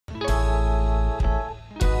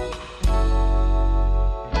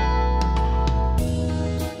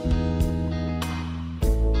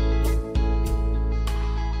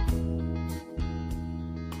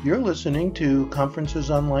You're listening to Conferences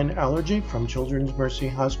Online Allergy from Children's Mercy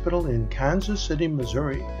Hospital in Kansas City,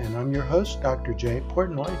 Missouri, and I'm your host, Dr. J.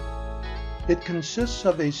 Portnoy. It consists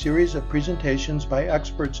of a series of presentations by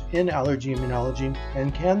experts in allergy immunology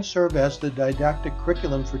and can serve as the didactic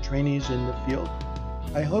curriculum for trainees in the field.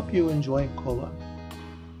 I hope you enjoy COLA.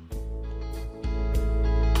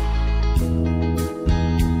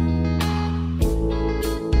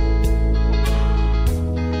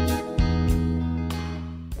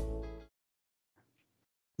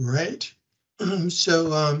 Right.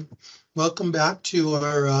 So welcome back to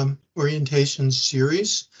our orientation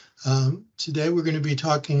series. Today we're going to be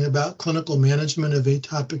talking about clinical management of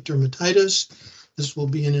atopic dermatitis. This will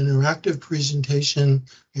be an interactive presentation.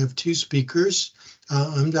 We have two speakers.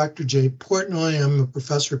 I'm Dr. J. Portnoy. I'm a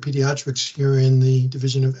professor of pediatrics here in the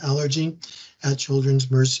Division of Allergy at Children's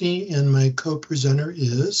Mercy, and my co-presenter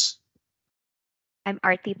is... I'm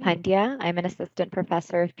Aarti Pandya. I'm an assistant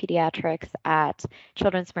professor of pediatrics at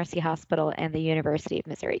Children's Mercy Hospital and the University of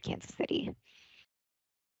Missouri, Kansas City.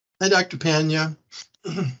 Hi, Dr. Pandya.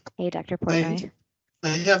 Hey, Dr. Portnoy. I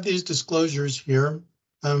have these disclosures here.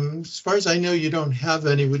 As far as I know, you don't have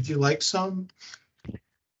any. Would you like some?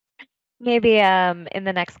 Maybe in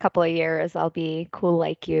the next couple of years, I'll be cool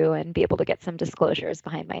like you and be able to get some disclosures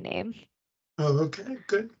behind my name. Oh, okay,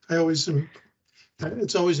 good.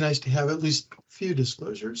 It's always nice to have at least a few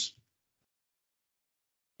disclosures.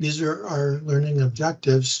 These are our learning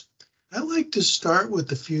objectives. I like to start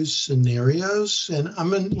with a few scenarios, and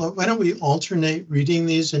why don't we alternate reading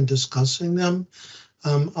these and discussing them?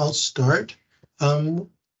 I'll start.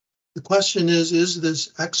 The question is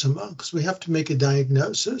this eczema? Because we have to make a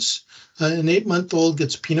diagnosis. An 8-month-old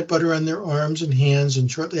gets peanut butter on their arms and hands and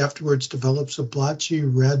shortly afterwards develops a blotchy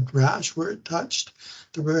red rash where it touched.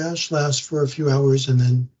 The rash lasts for a few hours and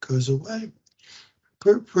then goes away.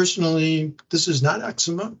 Personally, this is not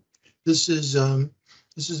eczema. This is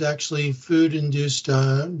actually food-induced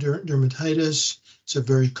dermatitis. It's a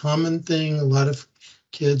very common thing. A lot of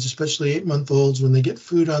kids, especially 8-month-olds, when they get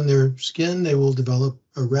food on their skin, they will develop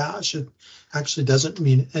a rash. It actually doesn't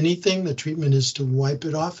mean anything. The treatment is to wipe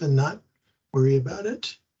it off and not worry about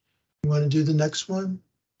it. You want to do the next one?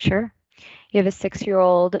 Sure. You have a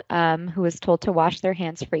 6-year-old who was told to wash their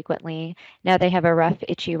hands frequently. Now they have a rough,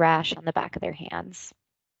 itchy rash on the back of their hands.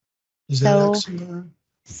 Is that eczema?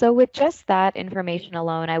 So with just that information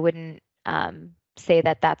alone, I wouldn't say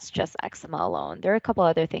that that's just eczema alone. There are a couple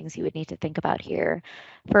other things you would need to think about here.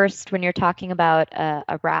 First, when you're talking about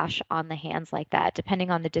a rash on the hands like that,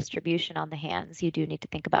 depending on the distribution on the hands, you do need to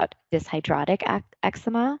think about dyshydrotic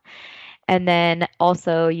eczema. And then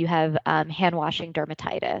also you have hand washing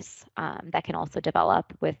dermatitis that can also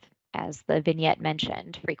develop with, as the vignette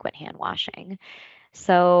mentioned, frequent hand washing.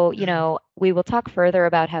 So, we will talk further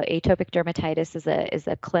about how atopic dermatitis is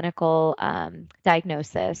a clinical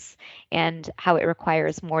diagnosis and how it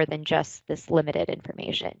requires more than just this limited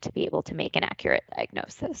information to be able to make an accurate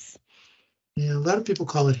diagnosis. Yeah, a lot of people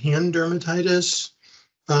call it hand dermatitis,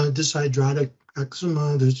 dyshydrotic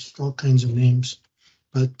eczema. There's all kinds of names.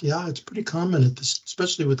 But yeah, it's pretty common,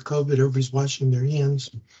 especially with COVID. Everybody's washing their hands.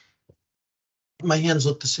 My hands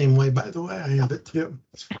look the same way, by the way. I have it too.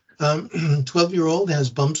 12-year-old has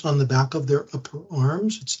bumps on the back of their upper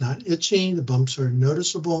arms. It's not itchy. The bumps are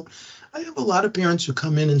noticeable. I have a lot of parents who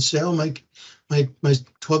come in and say, oh, my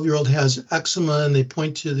 12-year-old has eczema, and they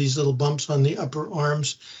point to these little bumps on the upper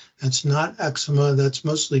arms. That's not eczema. That's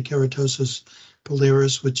mostly keratosis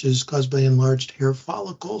pilaris, which is caused by enlarged hair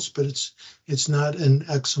follicles, but it's not an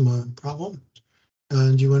eczema problem.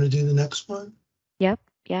 Do you want to do the next one? Yep.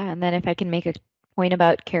 Yeah. And then if I can make a point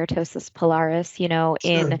about keratosis pilaris, Sure.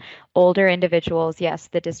 in older individuals, yes,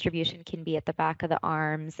 the distribution can be at the back of the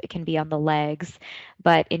arms, it can be on the legs,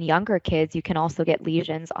 but in younger kids, you can also get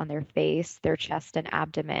lesions on their face, their chest and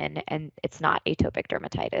abdomen, and it's not atopic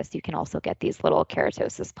dermatitis. You can also get these little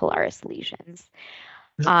keratosis pilaris lesions.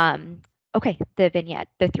 Yep. Okay, the vignette.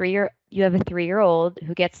 You have a 3-year-old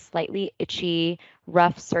who gets slightly itchy,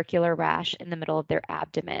 rough circular rash in the middle of their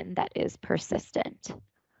abdomen that is persistent.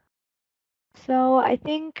 So I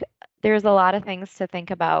think there's a lot of things to think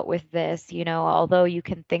about with this. Although you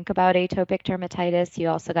can think about atopic dermatitis, you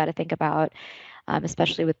also got to think about,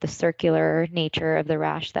 especially with the circular nature of the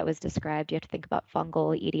rash that was described, you have to think about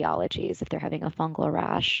fungal etiologies if they're having a fungal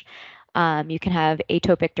rash. You can have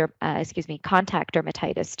contact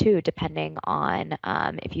dermatitis too, depending on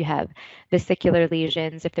if you have vesicular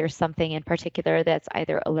lesions, if there's something in particular that's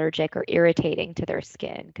either allergic or irritating to their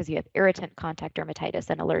skin, because you have irritant contact dermatitis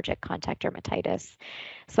and allergic contact dermatitis.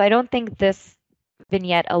 So I don't think this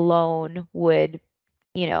vignette alone would,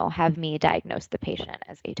 have me diagnose the patient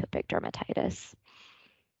as atopic dermatitis.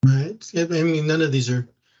 Right. I mean, none of these are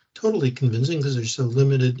totally convincing because there's so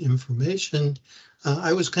limited information.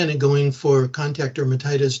 I was kind of going for contact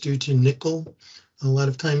dermatitis due to nickel. A lot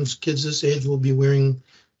of times kids this age will be wearing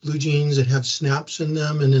blue jeans that have snaps in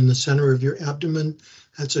them, and in the center of your abdomen,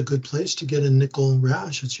 that's a good place to get a nickel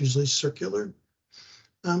rash. It's usually circular,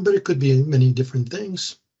 but it could be many different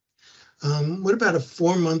things. What about a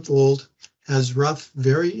 4-month-old has rough,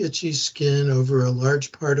 very itchy skin over a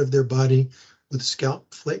large part of their body with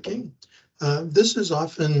scalp flaking? This is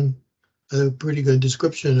often a pretty good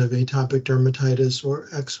description of atopic dermatitis or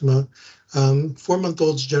eczema.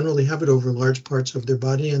 4-month-olds generally have it over large parts of their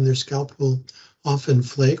body, and their scalp will often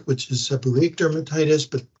flake, which is seborrheic dermatitis,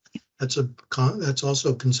 but that's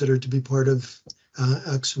also considered to be part of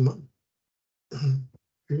eczema. Do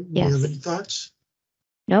you have any Yes. thoughts?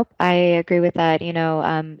 Nope, I agree with that,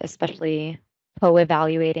 especially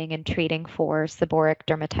co-evaluating and treating for seborrheic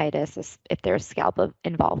dermatitis if there's scalp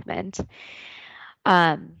involvement.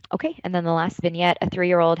 Okay, and then the last vignette, a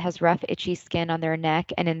 3-year-old has rough, itchy skin on their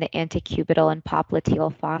neck and in the antecubital and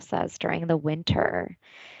popliteal fossas during the winter.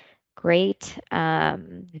 Great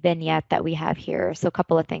vignette that we have here. So a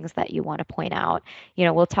couple of things that you want to point out.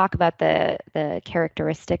 We'll talk about the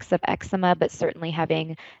characteristics of eczema, but certainly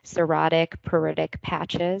having cirrhotic, pruritic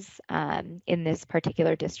patches in this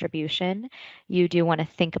particular distribution, you do want to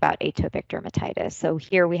think about atopic dermatitis. So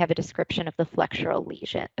here we have a description of the flexural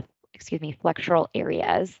lesion, flexural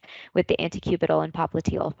areas with the antecubital and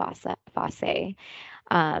popliteal fossae,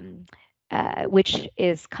 which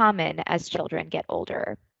is common as children get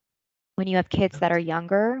older. When you have kids that are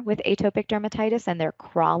younger with atopic dermatitis and they're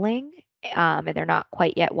crawling and they're not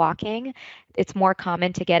quite yet walking, it's more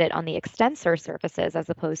common to get it on the extensor surfaces as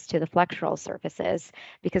opposed to the flexural surfaces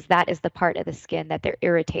because that is the part of the skin that they're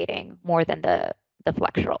irritating more than the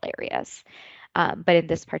flexural areas. But in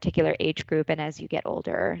this particular age group and as you get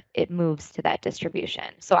older, it moves to that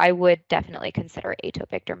distribution. So I would definitely consider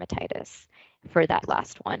atopic dermatitis for that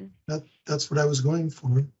last one. That's what I was going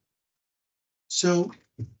for. So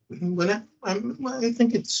I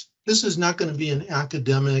think this is not going to be an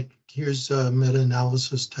academic, here's a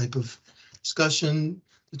meta-analysis type of discussion.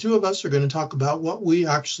 The two of us are going to talk about what we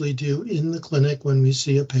actually do in the clinic when we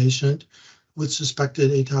see a patient with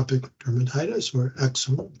suspected atopic dermatitis or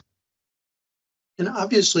eczema. And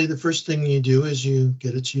obviously, the first thing you do is you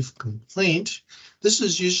get a chief complaint. This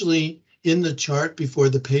is usually in the chart before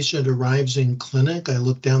the patient arrives in clinic. I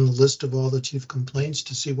look down the list of all the chief complaints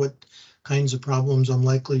to see what kinds of problems I'm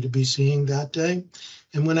likely to be seeing that day.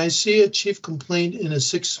 And when I see a chief complaint in a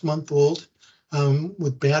 6-month-old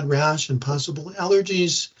with bad rash and possible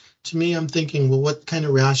allergies, to me, I'm thinking, well, what kind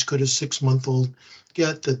of rash could a 6-month-old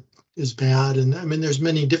get that is bad? And I mean, there's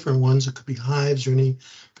many different ones. It could be hives or any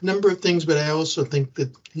number of things, but I also think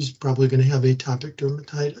that he's probably going to have atopic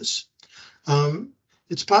dermatitis.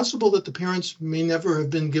 It's possible that the parents may never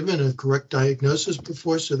have been given a correct diagnosis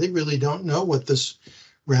before, so they really don't know what this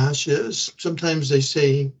rash is. Sometimes they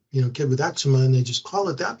say, kid with eczema, and they just call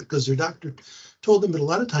it that because their doctor told them, but a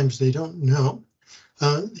lot of times they don't know.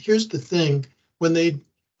 Here's the thing,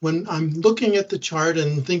 when I'm looking at the chart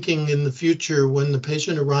and thinking in the future, when the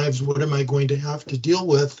patient arrives, what am I going to have to deal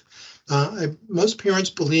with? Most parents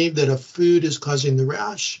believe that a food is causing the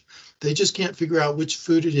rash. They just can't figure out which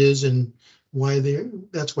food it is and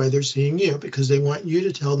that's why they're seeing you, because they want you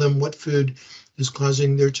to tell them what food is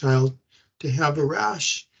causing their child to have a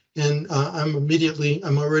rash. And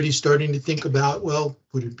I'm already starting to think about, well,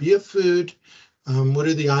 would it be a food? What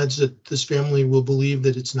are the odds that this family will believe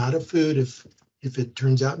that it's not a food if it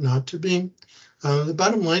turns out not to be? The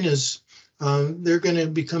bottom line is they're going to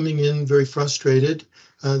be coming in very frustrated.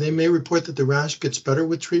 They may report that the rash gets better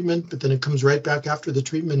with treatment, but then it comes right back after the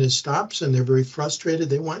treatment stops, and they're very frustrated.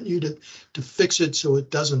 They want you to fix it so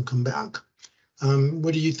it doesn't come back.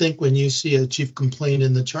 What do you think when you see a chief complaint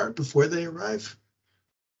in the chart before they arrive?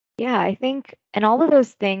 Yeah, I think, and all of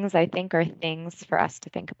those things I think are things for us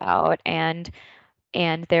to think about. And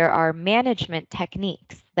there are management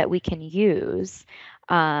techniques that we can use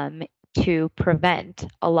to prevent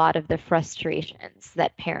a lot of the frustrations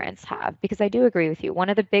that parents have. Because I do agree with you. One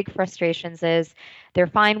of the big frustrations is they're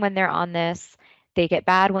fine when they're on this, they get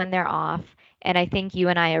bad when they're off. And I think you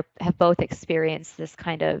and I have both experienced this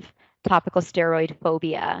kind of topical steroid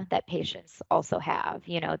phobia that patients also have.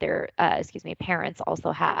 Parents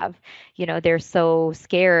also have. They're so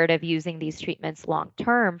scared of using these treatments long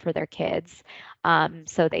term for their kids.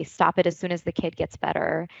 So they stop it as soon as the kid gets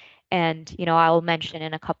better. And, I'll mention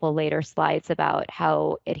in a couple later slides about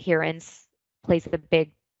how adherence plays a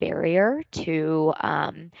big barrier to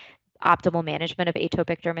optimal management of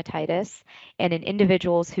atopic dermatitis, and in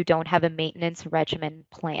individuals who don't have a maintenance regimen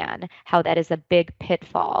plan, how that is a big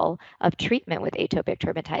pitfall of treatment with atopic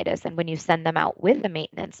dermatitis. And when you send them out with a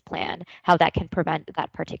maintenance plan, how that can prevent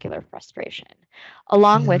that particular frustration,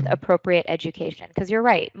 along with appropriate education. Because you're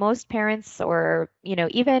right, most parents or,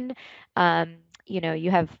 even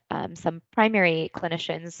you have some primary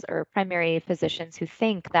clinicians or primary physicians who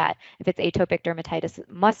think that if it's atopic dermatitis, it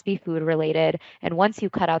must be food related. And once you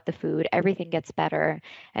cut out the food, everything gets better.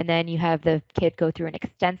 And then you have the kid go through an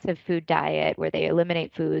extensive food diet where they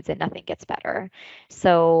eliminate foods and nothing gets better.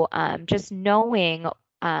 So just knowing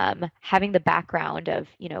having the background of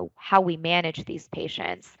how we manage these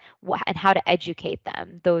patients and how to educate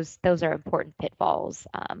them, those are important pitfalls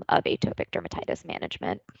of atopic dermatitis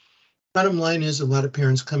management. Bottom line is a lot of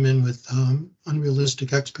parents come in with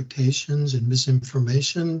unrealistic expectations and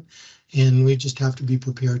misinformation, and we just have to be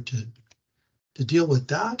prepared to deal with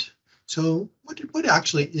that. So what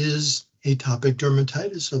actually is atopic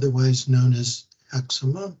dermatitis, otherwise known as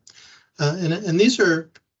eczema? And these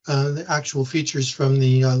are the actual features from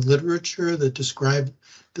the literature that describe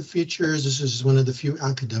the features. This is one of the few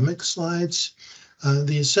academic slides.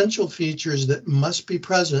 The essential features that must be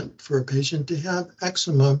present for a patient to have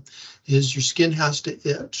eczema is your skin has to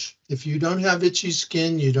itch. If you don't have itchy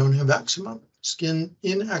skin, you don't have eczema. Skin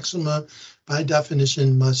in eczema, by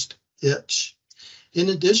definition, must itch. In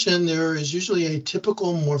addition, there is usually a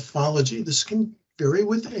typical morphology. This can vary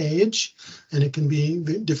with age, and it can be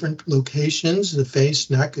different locations, the face,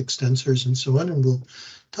 neck, extensors, and so on, and we'll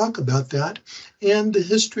talk about that. And the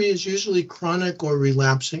history is usually chronic or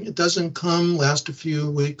relapsing. It doesn't come, last a few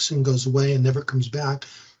weeks and goes away and never comes back.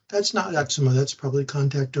 That's not eczema, that's probably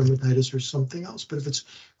contact dermatitis or something else. But if it's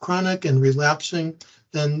chronic and relapsing,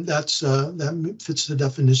 then that fits the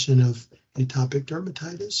definition of atopic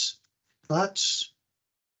dermatitis. Thoughts?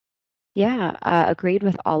 Yeah, agreed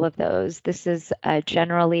with all of those. This is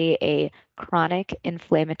generally a chronic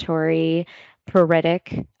inflammatory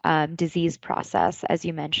pruritic disease process, as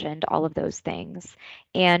you mentioned, all of those things.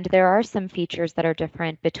 And there are some features that are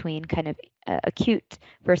different between kind of acute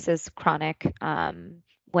versus chronic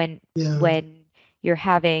when you're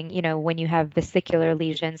having, when you have vesicular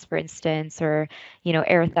lesions, for instance, or,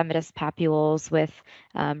 erythematous papules with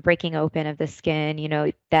breaking open of the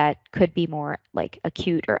skin, that could be more like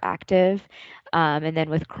acute or active. And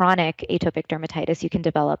then with chronic atopic dermatitis, you can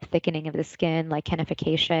develop thickening of the skin,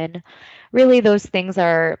 lichenification. Really, those things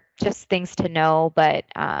are just things to know, but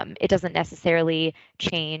it doesn't necessarily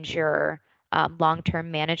change your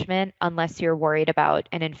long-term management unless you're worried about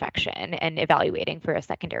an infection and evaluating for a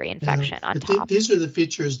secondary infection on top. These are the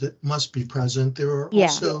features that must be present. There are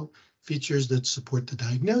also features that support the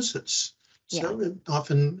diagnosis. So it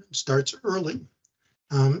often starts early.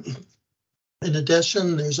 In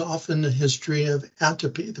addition, there's often a history of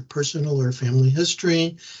atopy, the personal or family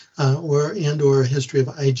history, or a history of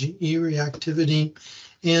IgE reactivity.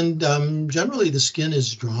 And generally the skin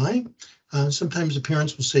is dry. Sometimes the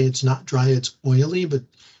parents will say it's not dry, it's oily, but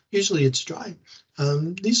usually it's dry.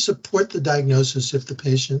 These support the diagnosis if the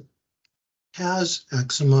patient has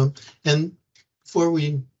eczema. And before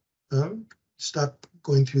we stop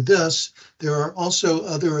going through this, there are also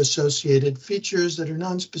other associated features that are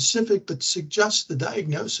nonspecific but suggest the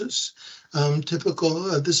diagnosis. Typical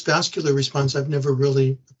of this vascular response, I've never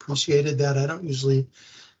really appreciated that. I don't usually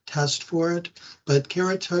test for it, but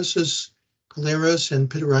keratosis, sclerosis, and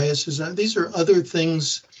pityriasis, these are other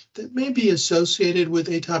things that may be associated with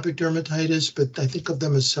atopic dermatitis, but I think of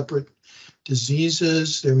them as separate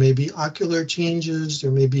diseases. There may be ocular changes,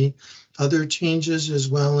 there may be other changes as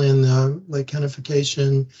well in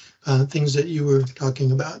lichenification, things that you were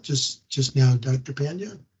talking about just now, Dr.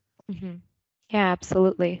 Pandya. Mm-hmm. Yeah,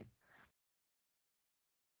 absolutely.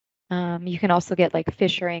 You can also get like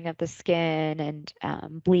fissuring of the skin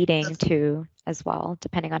and bleeding too as well,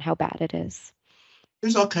 depending on how bad it is.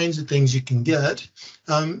 There's all kinds of things you can get,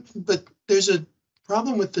 but there's a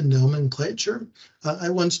problem with the nomenclature. I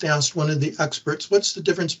once asked one of the experts, what's the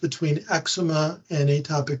difference between eczema and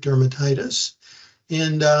atopic dermatitis?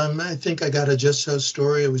 And I think I got a just so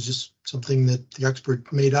story. It was just something that the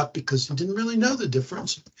expert made up because he didn't really know the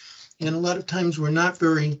difference. And a lot of times we're not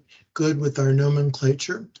very good with our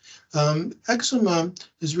nomenclature. Eczema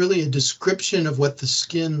is really a description of what the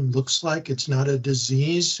skin looks like. It's not a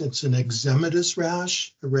disease. It's an eczematous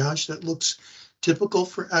rash, a rash that looks typical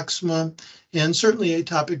for eczema. And certainly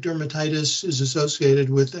atopic dermatitis is associated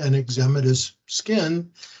with an eczematous skin.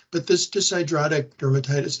 But this dyshidrotic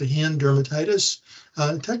dermatitis, the hand dermatitis,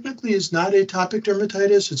 technically is not atopic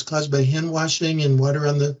dermatitis. It's caused by hand washing and water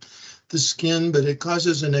on the skin, but it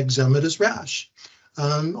causes an eczematous rash.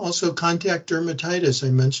 Also contact dermatitis,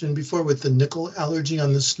 I mentioned before, with the nickel allergy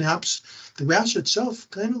on the snaps. The rash itself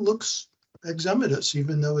kind of looks eczematous,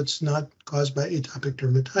 even though it's not caused by atopic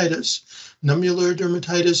dermatitis. Nummular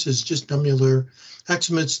dermatitis is just nummular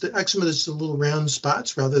eczema. It's the eczema that's the little round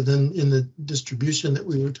spots rather than in the distribution that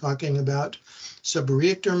we were talking about.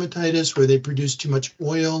 Seborrheic dermatitis, where they produce too much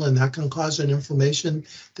oil, and that can cause an inflammation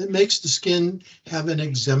that makes the skin have an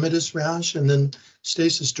eczematous rash. And then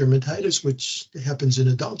stasis dermatitis, which happens in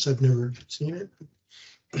adults. I've never seen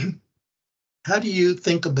it. How do you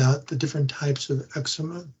think about the different types of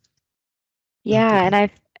eczema? Yeah, and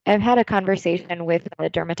I've had a conversation with a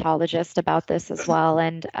dermatologist about this as well,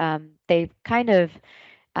 and they kind of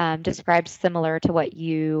described similar to what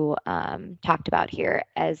you talked about here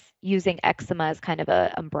as using eczema as kind of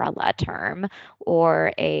a umbrella term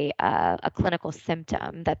or a clinical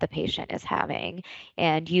symptom that the patient is having,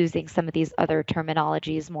 and using some of these other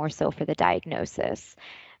terminologies more so for the diagnosis,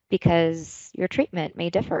 because your treatment may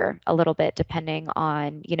differ a little bit depending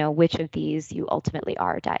on, which of these you ultimately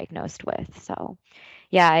are diagnosed with. So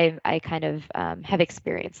yeah, I kind of have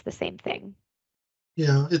experienced the same thing.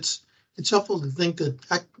 Yeah, it's helpful to think that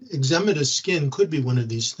eczematous skin could be one of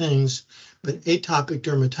these things, but atopic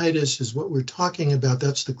dermatitis is what we're talking about.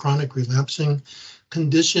 That's the chronic relapsing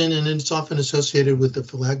condition, and it's often associated with the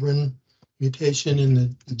filaggrin mutation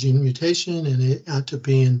and the gene mutation and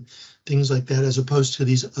atopy and things like that, as opposed to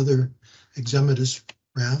these other eczematous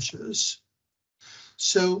rashes.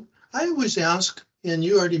 So I always ask, and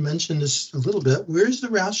you already mentioned this a little bit, where is the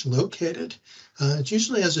rash located? It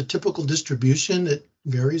usually has a typical distribution that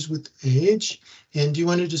varies with age. And do you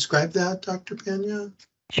want to describe that, Dr. Pandya?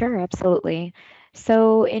 Sure, absolutely.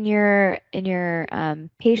 So in your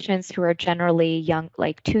patients who are generally young,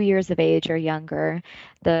 like 2 years of age or younger,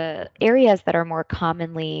 the areas that are more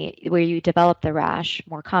commonly where you develop the rash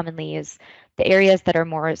more commonly is the areas that are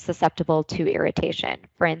more susceptible to irritation.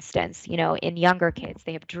 For instance, in younger kids,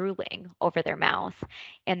 they have drooling over their mouth,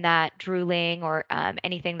 and that drooling or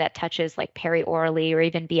anything that touches like periorally or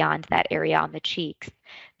even beyond that area on the cheeks,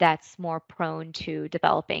 that's more prone to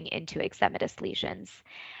developing into eczematous lesions.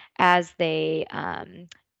 As they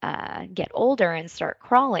get older and start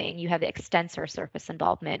crawling, you have the extensor surface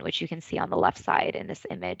involvement, which you can see on the left side in this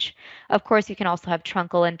image. Of course, you can also have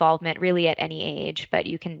truncal involvement really at any age, but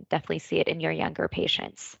you can definitely see it in your younger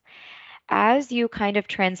patients. As you kind of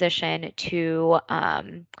transition to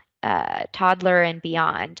toddler and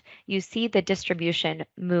beyond, you see the distribution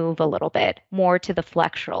move a little bit more to the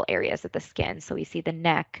flexural areas of the skin. So we see the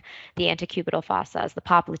neck, the antecubital fossas, the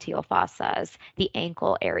popliteal fossas, the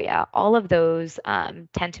ankle area. All of those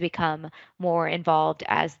tend to become more involved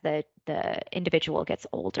as the individual gets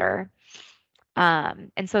older.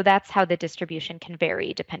 And so that's how the distribution can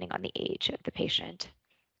vary depending on the age of the patient.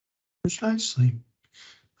 Precisely.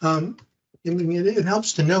 It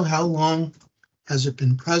helps to know how long has it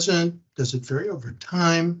been present. Does it vary over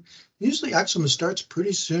time? Usually eczema starts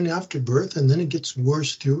pretty soon after birth, and then it gets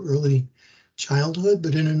worse through early childhood.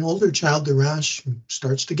 But in an older child, the rash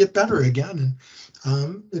starts to get better again.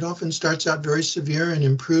 And it often starts out very severe and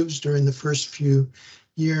improves during the first few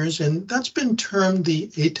years. And that's been termed the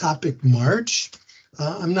atopic march.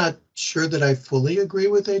 I'm not sure that I fully agree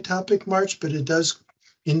with atopic march, but it does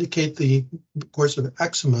indicate the course of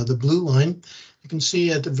eczema, the blue line. You can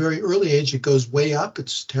see at a very early age, it goes way up.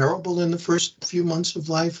 It's terrible in the first few months of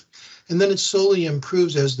life. And then it slowly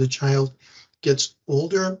improves as the child gets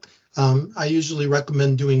older. I usually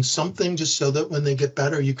recommend doing something just so that when they get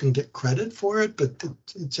better, you can get credit for it, but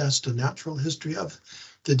it's just a natural history of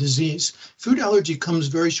the disease. Food allergy comes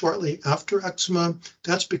very shortly after eczema.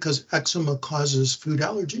 That's because eczema causes food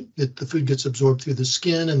allergy. The food gets absorbed through the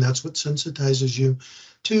skin, and that's what sensitizes you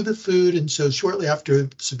to the food. And so shortly after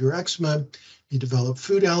severe eczema, you develop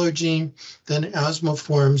food allergy, then asthma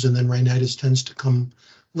forms, and then rhinitis tends to come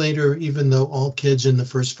later. Even though all kids in the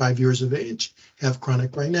first 5 years of age have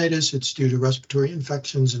chronic rhinitis, it's due to respiratory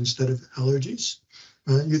infections instead of allergies.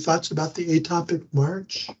 Your thoughts about the atopic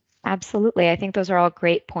march? Absolutely. I think those are all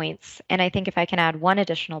great points. And I think if I can add one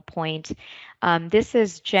additional point, this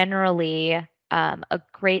is generally a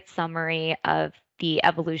great summary of the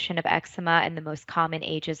evolution of eczema and the most common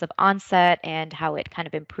ages of onset and how it kind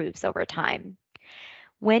of improves over time.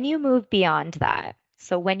 When you move beyond that,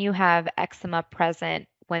 so when you have eczema present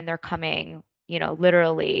when they're coming,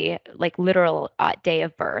 literally, like literal day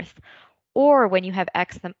of birth, or when you have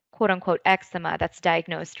eczema, quote unquote, eczema that's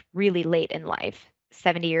diagnosed really late in life,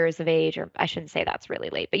 70 years of age, or I shouldn't say that's really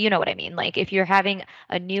late, but you know what I mean. Like if you're having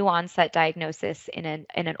a new onset diagnosis in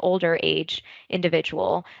an older age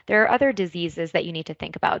individual, there are other diseases that you need to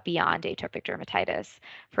think about beyond atopic dermatitis.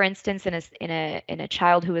 For instance, in a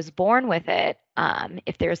child who is born with it,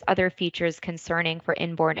 if there's other features concerning for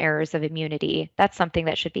inborn errors of immunity, that's something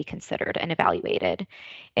that should be considered and evaluated.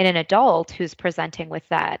 In an adult who's presenting with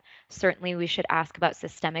that, certainly we should ask about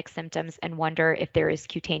systemic symptoms and wonder if there is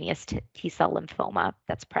cutaneous T-cell lymphoma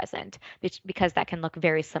that's present, because that can look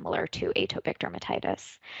very similar to atopic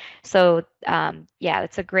dermatitis. So yeah,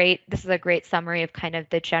 this is a great summary of kind of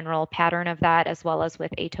the general pattern of that, as well as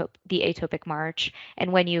with the atopic march.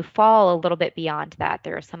 And when you fall a little bit beyond that,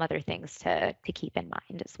 there are some other things to keep in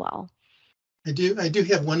mind as well. I do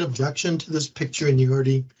have one objection to this picture, and you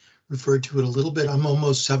already referred to it a little bit. I'm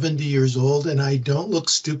almost 70 years old, and I don't look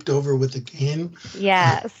stooped over with a cane.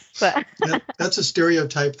 Yes. That's a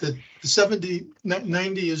stereotype that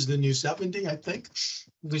 90 is the new 70, I think.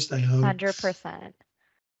 At least I hope. 100%.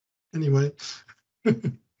 Anyway,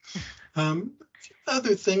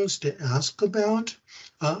 other things to ask about.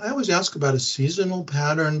 I always ask about a seasonal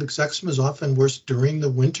pattern because eczema is often worse during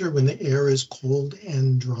the winter when the air is cold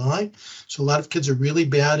and dry. So a lot of kids are really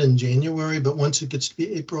bad in January, but once it gets to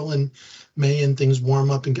be April and May and things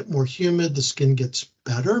warm up and get more humid, the skin gets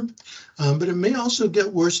better. But it may also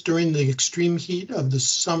get worse during the extreme heat of the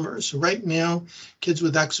summer. So right now, kids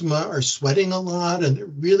with eczema are sweating a lot and they're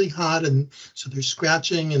really hot, and so they're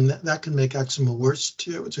scratching, and that can make eczema worse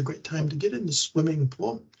too. It's a great time to get in the swimming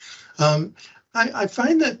pool. I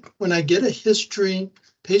find that when I get a history,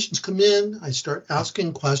 patients come in, I start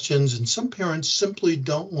asking questions, and some parents simply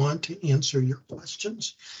don't want to answer your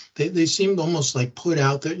questions. They seem almost like put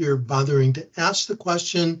out that you're bothering to ask the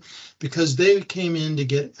question because they came in to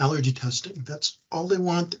get allergy testing. That's all they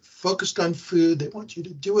want. They're focused on food. They want you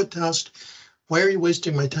to do a test. Why are you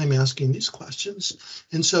wasting my time asking these questions?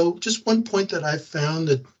 And so just one point that I've found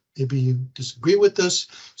that maybe you disagree with this.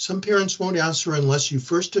 Some parents won't answer unless you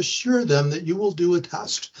first assure them that you will do a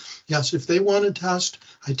test. Yes, if they want a test,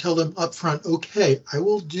 I tell them up front, okay, I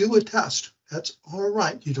will do a test. That's all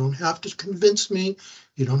right. You don't have to convince me.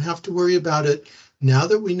 You don't have to worry about it. Now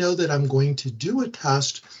that we know that I'm going to do a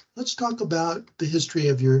test, let's talk about the history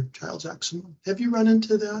of your child's eczema. Have you run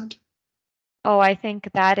into that? Oh, I think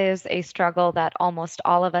that is a struggle that almost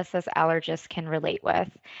all of us as allergists can relate with.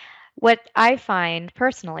 What I find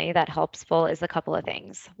personally that helpful is a couple of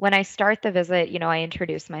things. When I start the visit, I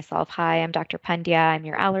introduce myself. Hi, I'm Dr. Pandya. I'm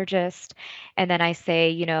your allergist. And then I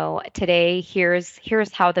say, today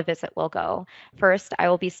here's how the visit will go. First, I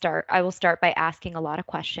will start by asking a lot of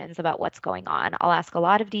questions about what's going on. I'll ask a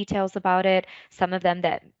lot of details about it, some of them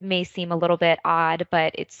that may seem a little bit odd,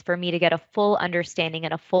 but it's for me to get a full understanding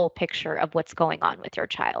and a full picture of what's going on with your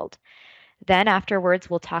child. Then afterwards,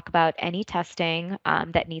 we'll talk about any testing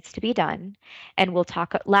that needs to be done. And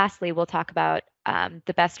lastly, we'll talk about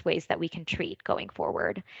the best ways that we can treat going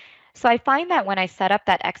forward. So I find that when I set up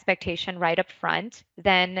that expectation right up front,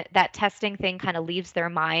 then that testing thing kind of leaves their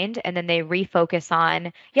mind, and then they refocus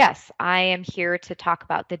on, yes, I am here to talk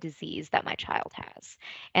about the disease that my child has.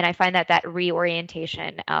 And I find that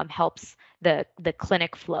reorientation helps the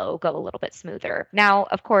clinic flow go a little bit smoother. Now,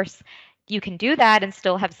 of course, you can do that and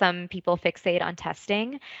still have some people fixate on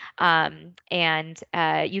testing. And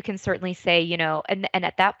you can certainly say, and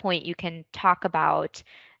at that point, you can talk about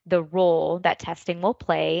the role that testing will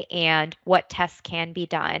play and what tests can be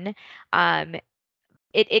done.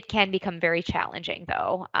 It can become very challenging,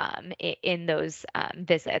 though, in those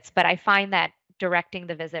visits. But I find that directing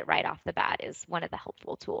the visit right off the bat is one of the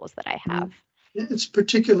helpful tools that I have. It's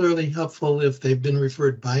particularly helpful if they've been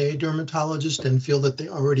referred by a dermatologist and feel that they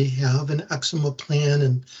already have an eczema plan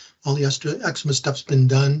and all the eczema stuff's been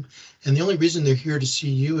done. And the only reason they're here to see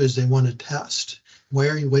you is they want to test. Why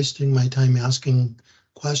are you wasting my time asking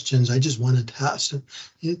questions? I just want to test.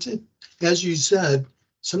 As you said,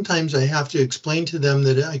 sometimes I have to explain to them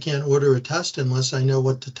that I can't order a test unless I know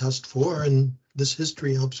what to test for. And this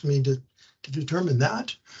history helps me to determine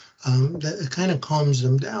that. That it kind of calms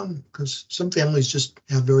them down because some families just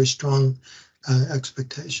have very strong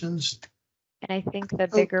expectations. And I think the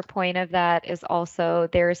bigger point of that is also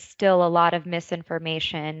there's still a lot of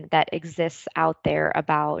misinformation that exists out there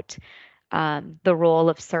about the role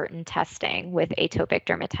of certain testing with atopic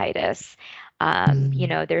dermatitis.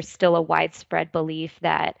 There's still a widespread belief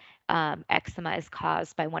that eczema is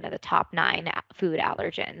caused by one of the top 9 food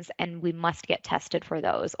allergens, and we must get tested for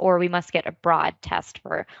those, or we must get a broad test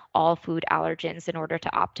for all food allergens in order to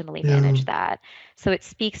optimally manage that. So it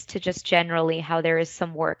speaks to just generally how there is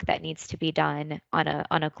some work that needs to be done on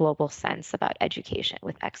a global sense about education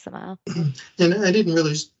with eczema. And I didn't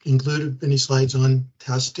really include any slides on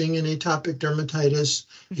testing in atopic dermatitis.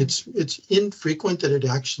 It's infrequent that it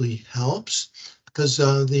actually helps, because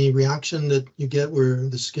the reaction that you get where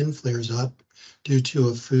the skin flares up due to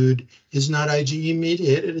a food is not IgE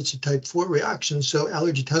mediated. It's a type 4 reaction. So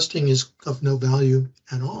allergy testing is of no value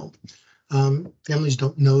at all. Families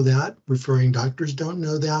don't know that. Referring doctors don't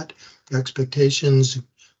know that. The expectations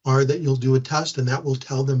are that you'll do a test and that will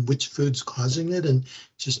tell them which food's causing it, and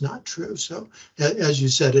it's just not true. So as you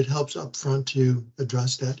said, it helps up front to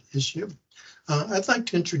address that issue. I'd like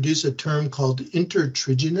to introduce a term called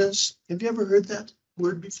intertriginous. Have you ever heard that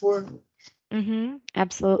word before?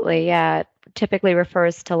 Absolutely. Yeah. It typically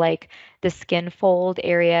refers to like the skin fold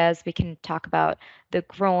areas. We can talk about the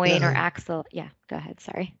groin or axil. Yeah, go ahead.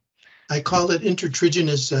 Sorry. I call it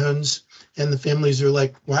intertriginous zones, and the families are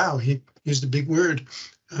like, wow, he used a big word.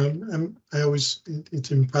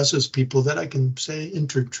 It impresses people that I can say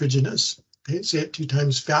intertriginous. Say it 2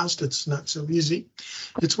 times fast, it's not so easy.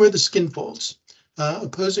 It's where the skin folds.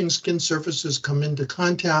 Opposing skin surfaces come into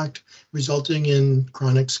contact, resulting in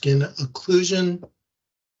chronic skin occlusion.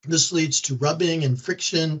 This leads to rubbing and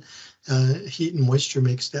friction. Heat and moisture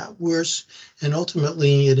makes that worse. And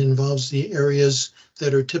ultimately, it involves the areas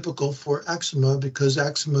that are typical for eczema, because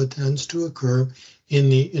eczema tends to occur in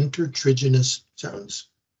the intertriginous zones.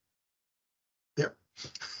 There.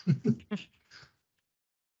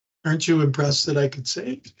 Aren't you impressed that I could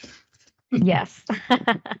say it? Yes.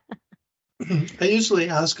 I usually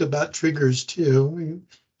ask about triggers too.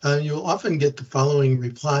 You'll often get the following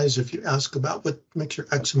replies if you ask about what makes your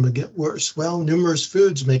eczema get worse. Well, numerous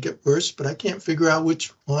foods make it worse, but I can't figure out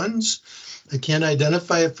which ones. I can't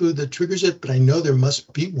identify a food that triggers it, but I know there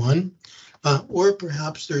must be one. Or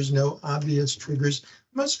perhaps there's no obvious triggers.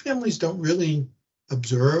 Most families don't really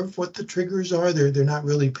observe what the triggers are. They're not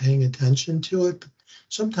really paying attention to it.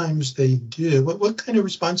 Sometimes they do. What kind of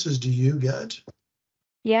responses do you get?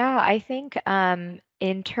 Yeah, I think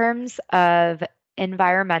in terms of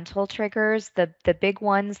environmental triggers, the big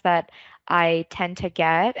ones that I tend to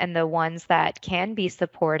get and the ones that can be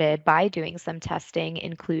supported by doing some testing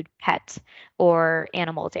include pet or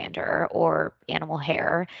animal dander or animal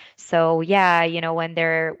hair. So yeah, when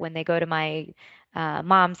they go to my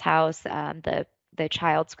mom's house, the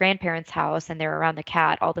child's grandparents' house, and they're around the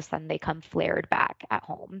cat, all of a sudden they come flared back at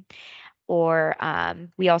home. Or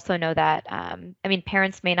we also know that,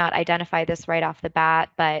 parents may not identify this right off the bat,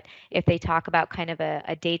 but if they talk about kind of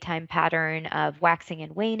a daytime pattern of waxing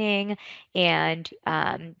and waning, and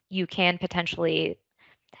you can potentially,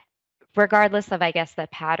 regardless of, I guess, the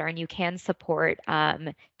pattern, you can support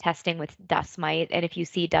testing with dust mite. And if you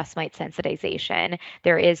see dust mite sensitization,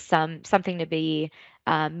 there is something to be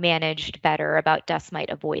managed better about dust mite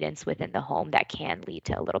avoidance within the home that can lead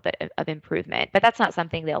to a little bit of improvement. But that's not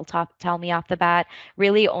something they'll tell me off the bat.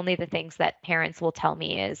 Really, only the things that parents will tell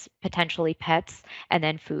me is potentially pets and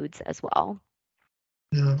then foods as well.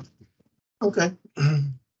 Yeah. Okay.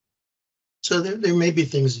 So there may be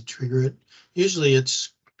things that trigger it. Usually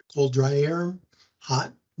it's cold, dry air,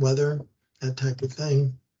 hot weather, that type of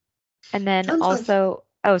thing. And then also,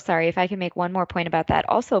 oh, sorry, if I can make one more point about that.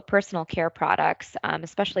 Also, personal care products,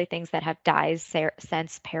 especially things that have dyes,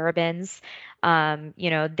 scents, parabens. I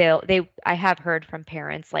have heard from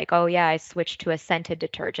parents like, oh yeah, I switched to a scented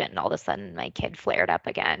detergent and all of a sudden my kid flared up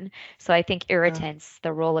again. So I think irritants,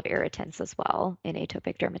 the role of irritants as well in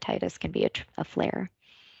atopic dermatitis can be a flare.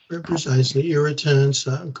 Precisely, irritants,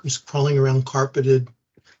 crawling around carpeting,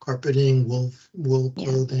 wool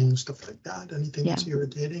clothing, stuff like that. Anything that's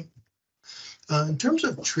irritating. In terms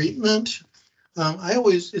of treatment,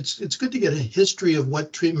 it's good to get a history of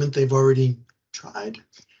what treatment they've already tried.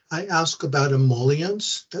 I ask about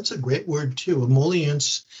emollients. That's a great word too.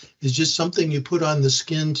 Emollients is just something you put on the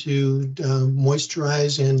skin to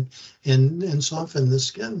moisturize and soften the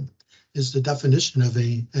skin, is the definition of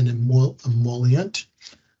an emollient.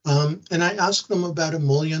 And I ask them about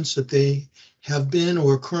emollients that they have been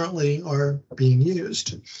or currently are being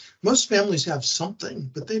used. Most families have something,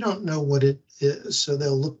 but they don't know what it is. So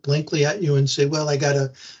they'll look blankly at you and say, well, I got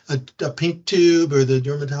a pink tube, or the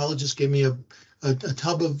dermatologist gave me a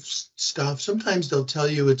tub of stuff. Sometimes they'll tell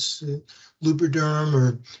you it's Lubriderm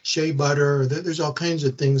or shea butter. There's all kinds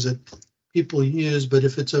of things that people use, but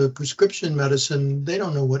if it's a prescription medicine, they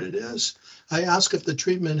don't know what it is. I ask if the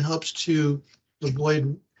treatment helps to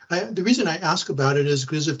avoid The reason I ask about it is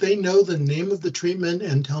because if they know the name of the treatment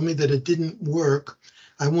and tell me that it didn't work,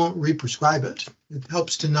 I won't re-prescribe it. It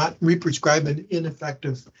helps to not re-prescribe an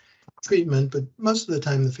ineffective treatment, but most of the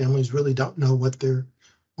time the families really don't know what they're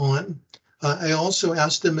on. I also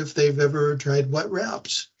asked them if they've ever tried wet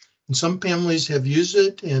wraps. And some families have used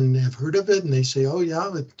it and have heard of it, and they say, oh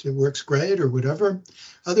yeah, it works great or whatever.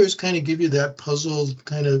 Others kind of give you that puzzled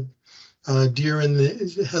kind of deer in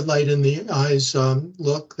the headlight in the eyes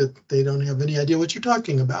look that they don't have any idea what you're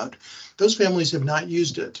talking about. Those families have not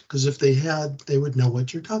used it, because if they had, they would know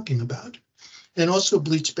what you're talking about. And also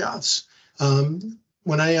bleach baths.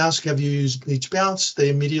 When I ask, have you used bleach baths, they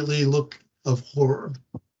immediately look of horror.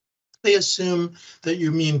 They assume that you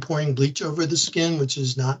mean pouring bleach over the skin, which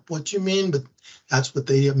is not what you mean, but that's what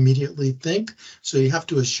they immediately think. So you have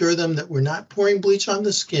to assure them that we're not pouring bleach on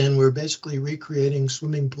the skin. We're basically recreating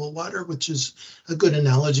swimming pool water, which is a good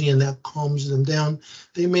analogy, and that calms them down.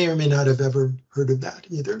 They may or may not have ever heard of that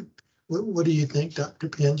either. What do you think, Dr.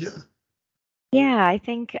 Pandya? Yeah, I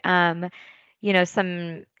think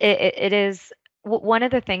it is one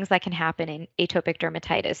of the things that can happen in atopic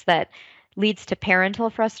dermatitis that leads to parental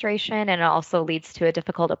frustration and it also leads to a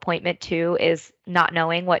difficult appointment too is not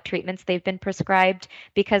knowing what treatments they've been prescribed,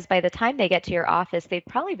 because by the time they get to your office, they've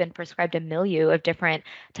probably been prescribed a milieu of different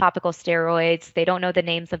topical steroids. They don't know the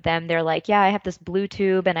names of them. They're like, yeah, I have this blue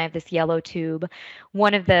tube and I have this yellow tube.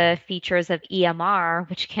 One of the features of EMR,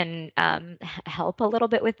 which can help a little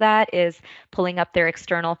bit with that, is pulling up their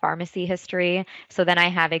external pharmacy history. So then I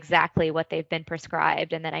have exactly what they've been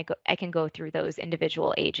prescribed, and then I can go through those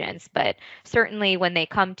individual agents. But certainly when they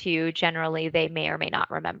come to you, generally they may or may not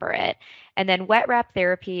remember it. And then wet wrap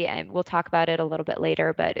therapy, and we'll talk about it a little bit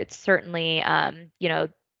later, but it's certainly,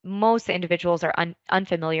 most individuals are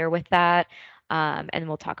unfamiliar with that. And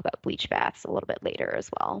we'll talk about bleach baths a little bit later as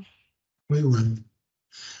well. We will.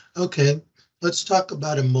 Okay, let's talk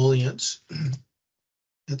about emollients.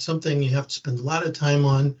 It's something you have to spend a lot of time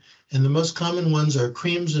on, and the most common ones are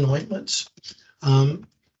creams and ointments.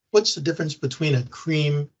 What's the difference between a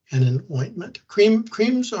cream and an ointment?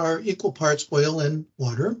 Creams are equal parts oil and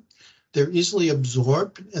water. They're easily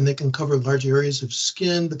absorbed and they can cover large areas of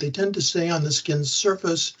skin, but they tend to stay on the skin's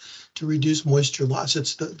surface to reduce moisture loss.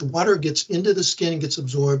 It's the water gets into the skin, gets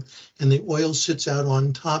absorbed, and the oil sits out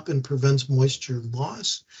on top and prevents moisture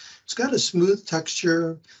loss. It's got a smooth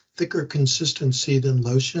texture, thicker consistency than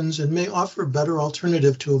lotions, and may offer a better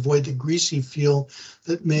alternative to avoid the greasy feel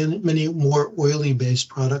that many more oily-based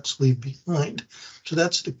products leave behind. So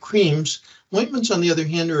that's the creams. Ointments, on the other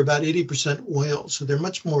hand, are about 80% oil, so they're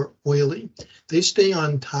much more oily. They stay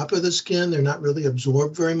on top of the skin. They're not really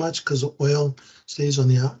absorbed very much because the oil stays on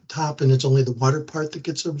the top and it's only the water part that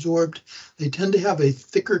gets absorbed. They tend to have a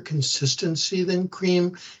thicker consistency than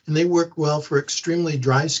cream, and they work well for extremely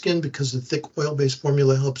dry skin because the thick oil-based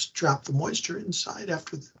formula helps trap the moisture inside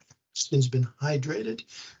after the skin's been hydrated.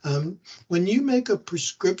 When you make a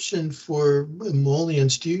prescription for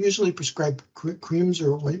emollients, do you usually prescribe creams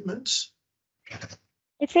or ointments?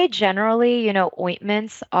 I'd say generally,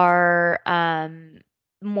 ointments are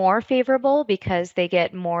more favorable because they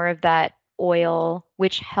get more of that oil,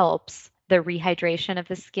 which helps the rehydration of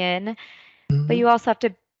the skin. But you also have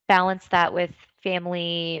to balance that with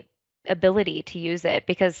family ability to use it,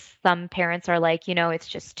 because some parents are like, it's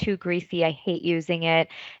just too greasy. I hate using it.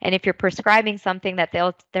 And if you're prescribing something that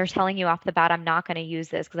they're telling you off the bat, I'm not going to use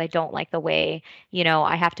this because I don't like the way,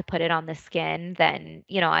 I have to put it on the skin, then,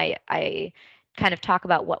 I kind of talk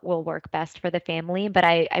about what will work best for the family. But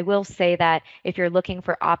I will say that if you're looking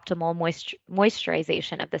for optimal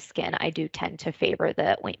moisturization of the skin, I do tend to favor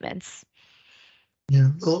the ointments. Yeah,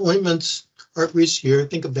 well, ointments are greasier.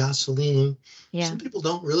 Think of Vaseline. Yeah. Some people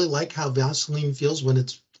don't really like how Vaseline feels when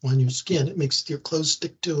it's on your skin. It makes your clothes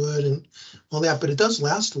stick to it and all that, but it does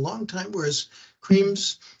last a long time, whereas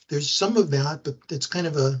creams, there's some of that, but it's kind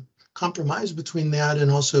of a compromise between that and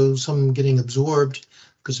also some getting absorbed,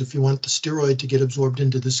 because if you want the steroid to get absorbed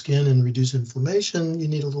into the skin and reduce inflammation, you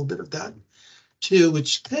need a little bit of that too,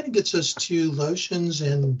 which kind of gets us to lotions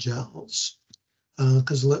and gels.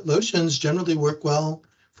 Because lotions generally work well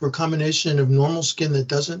for a combination of normal skin that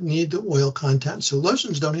doesn't need the oil content. So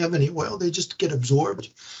lotions don't have any oil, they just get absorbed.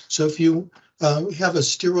 So if you have a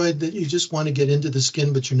steroid that you just want to get into the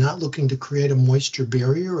skin, but you're not looking to create a moisture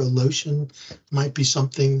barrier, a lotion might be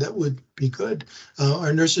something that would be good.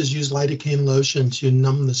 Our nurses use lidocaine lotion to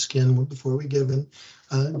numb the skin before we give and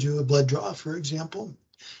do a blood draw, for example.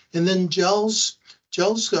 And then gels.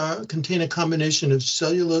 Gels contain a combination of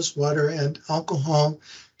cellulose, water, and alcohol.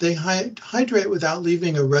 They hydrate without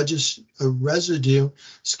leaving a residue.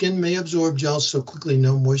 Skin may absorb gels so quickly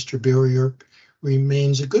no moisture barrier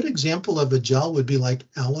remains. A good example of a gel would be like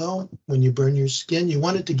aloe. When you burn your skin, you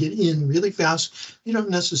want it to get in really fast. You don't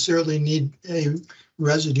necessarily need a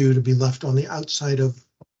residue to be left on the outside of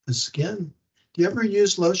the skin. Do you ever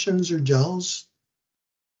use lotions or gels?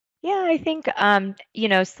 Yeah, I think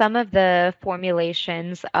some of the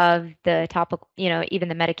formulations of the topical, even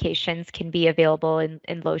the medications can be available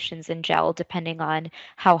in lotions and gel, depending on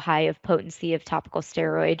how high of potency of topical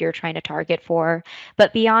steroid you're trying to target for.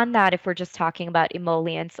 But beyond that, if we're just talking about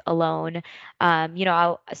emollients alone,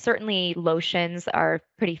 certainly lotions are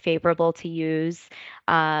pretty favorable to use.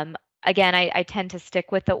 Again, I tend to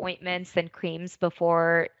stick with the ointments and creams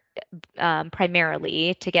before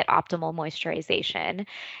primarily to get optimal moisturization.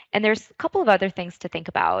 And there's a couple of other things to think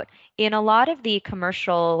about. In a lot of the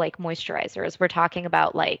commercial like moisturizers, we're talking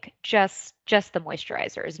about like just the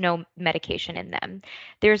moisturizers, no medication in them.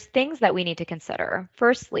 There's things that we need to consider.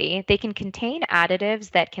 Firstly, they can contain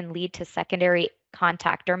additives that can lead to secondary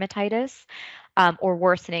contact dermatitis. Or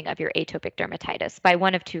worsening of your atopic dermatitis by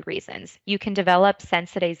one of two reasons. You can develop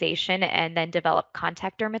sensitization and then develop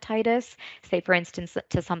contact dermatitis, say, for instance,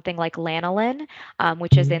 to something like lanolin,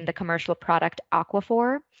 which is in the commercial product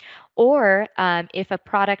Aquaphor. Or if a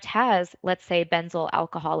product has, let's say, benzyl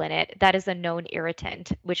alcohol in it, that is a known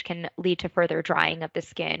irritant, which can lead to further drying of the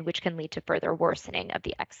skin, which can lead to further worsening of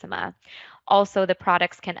the eczema. Also, the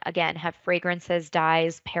products can, again, have fragrances,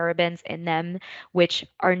 dyes, parabens in them, which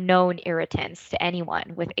are known irritants to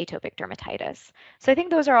anyone with atopic dermatitis. So I think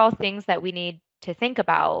those are all things that we need to think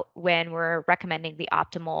about when we're recommending the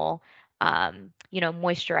optimal,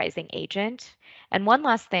 moisturizing agent. And one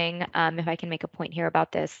last thing, if I can make a point here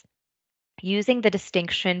about this, using the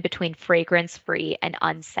distinction between fragrance-free and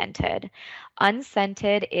unscented.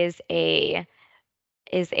 Unscented is a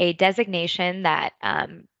designation that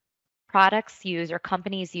products use or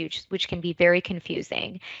companies use, which can be very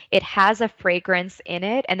confusing. It has a fragrance in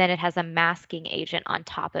it, and then it has a masking agent on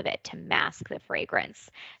top of it to mask the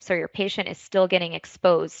fragrance. So your patient is still getting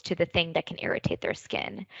exposed to the thing that can irritate their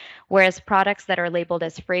skin. Whereas products that are labeled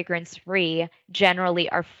as fragrance-free generally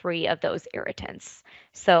are free of those irritants.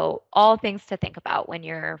 So all things to think about when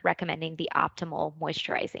you're recommending the optimal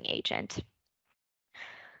moisturizing agent.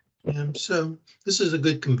 So this is a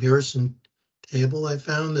good comparison table I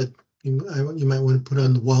found that you might want to put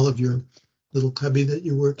on the wall of your little cubby that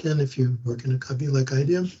you work in, if you work in a cubby like I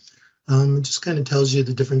do. It just kind of tells you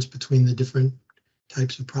the difference between the different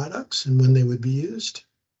types of products and when they would be used.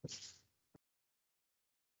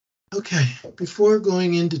 Okay, before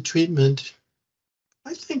going into treatment,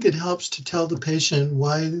 I think it helps to tell the patient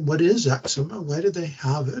what is eczema, why do they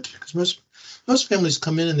have it? Because most families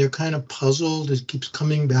come in and they're kind of puzzled. It keeps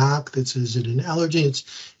coming back. Is it an allergy?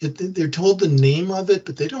 They're told the name of it,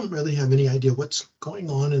 but they don't really have any idea what's going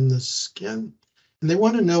on in the skin. And they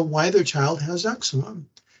want to know why their child has eczema.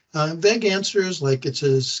 Vague answers like it's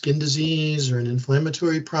a skin disease or an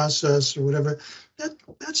inflammatory process or whatever,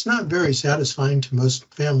 that's not very satisfying to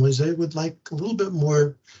most families. They would like a little bit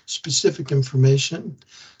more specific information.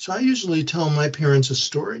 So I usually tell my parents a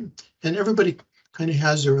story, and everybody kind of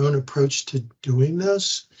has their own approach to doing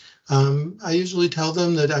this. I usually tell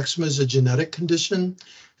them that eczema is a genetic condition,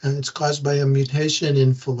 and it's caused by a mutation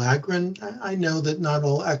in filaggrin. I know that not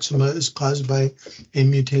all eczema is caused by a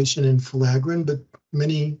mutation in filaggrin, but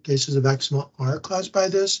many cases of eczema are caused by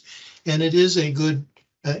this, and it is a good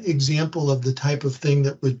example of the type of thing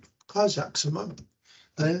that would cause eczema.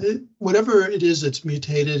 Whatever it is that's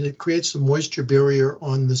mutated, it creates a moisture barrier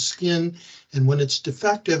on the skin, and when it's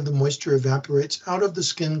defective, the moisture evaporates out of the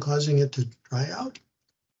skin, causing it to dry out.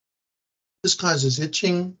 This causes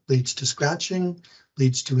itching, leads to scratching,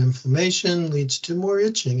 leads to inflammation, leads to more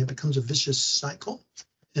itching. It becomes a vicious cycle.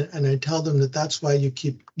 And I tell them that that's why you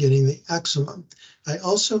keep getting the eczema. I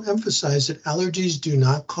also emphasize that allergies do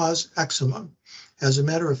not cause eczema. As a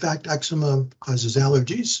matter of fact, eczema causes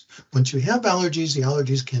allergies. Once you have allergies, the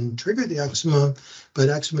allergies can trigger the eczema, but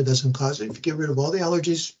eczema doesn't cause it. If you get rid of all the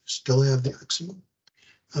allergies, you still have the eczema.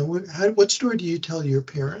 What story do you tell your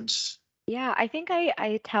parents? Yeah, I think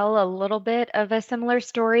I tell a little bit of a similar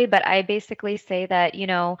story, but I basically say that,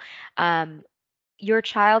 your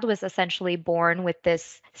child was essentially born with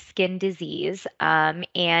this skin disease,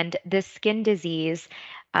 and this skin disease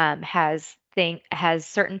has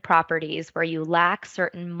certain properties where you lack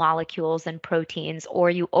certain molecules and proteins,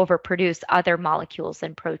 or you overproduce other molecules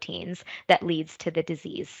and proteins that leads to the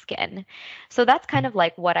disease skin. So that's kind of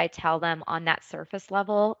like what I tell them on that surface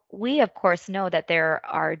level. We, of course, know that there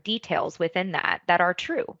are details within that are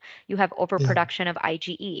true. You have overproduction of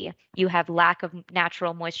IgE. You have lack of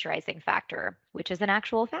natural moisturizing factor, which is an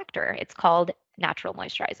actual factor. It's called natural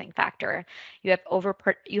moisturizing factor. You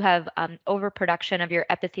have overproduction of your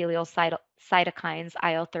epithelial cytokines,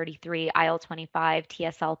 IL-33, IL-25,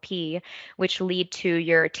 TSLP, which lead to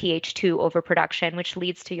your Th2 overproduction, which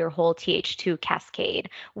leads to your whole Th2 cascade.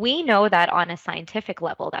 We know that on a scientific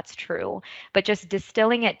level, that's true, but just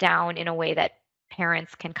distilling it down in a way that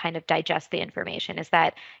parents can kind of digest the information is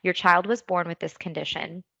that your child was born with this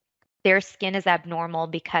condition. Their skin is abnormal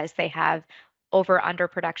because they have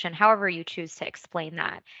underproduction, however you choose to explain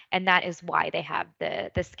that. And that is why they have the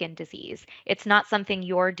skin disease. It's not something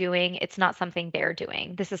you're doing. It's not something they're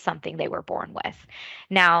doing. This is something they were born with.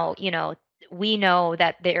 Now, we know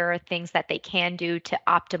that there are things that they can do to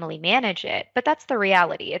optimally manage it, but that's the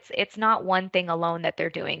reality. It's not one thing alone that they're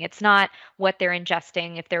doing. It's not what they're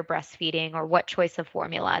ingesting if they're breastfeeding or what choice of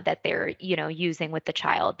formula that they're, using with the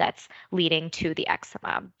child that's leading to the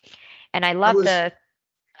eczema. And I love the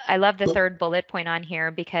third bullet point on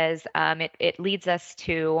here because it leads us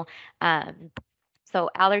to so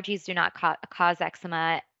allergies do not cause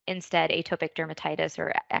eczema. Instead, atopic dermatitis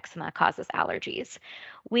or eczema causes allergies.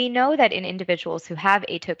 We know that in individuals who have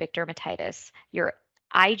atopic dermatitis, your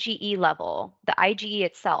IgE level, the IgE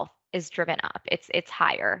itself, is driven up. It's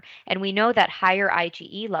higher. And we know that higher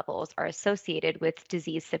IgE levels are associated with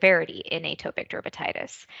disease severity in atopic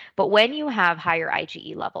dermatitis. But when you have higher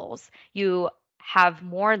IgE levels, you have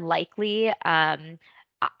more likely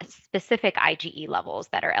specific IgE levels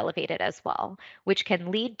that are elevated as well, which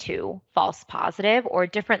can lead to false positive or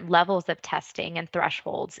different levels of testing and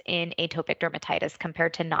thresholds in atopic dermatitis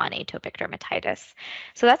compared to non-atopic dermatitis.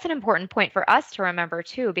 So that's an important point for us to remember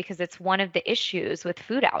too, because it's one of the issues with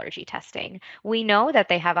food allergy testing. We know that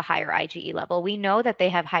they have a higher IgE level. We know that they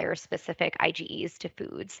have higher specific IgEs to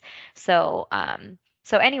foods. So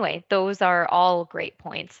anyway, those are all great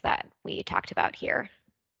points that we talked about here.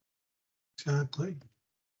 Exactly.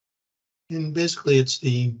 And basically, it's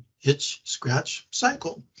the itch, scratch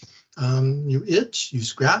cycle. You itch, you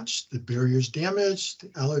scratch, the barrier's damaged, the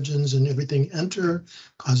allergens and everything enter,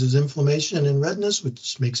 causes inflammation and redness,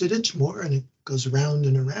 which makes it itch more, and it goes around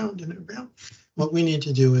and around and around. What we need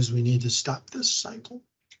to do is we need to stop this cycle.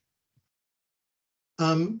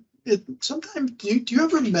 Sometimes, do you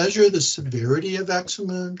ever measure the severity of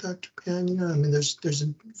eczema, Dr. Pandya? I mean, there's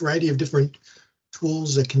a variety of different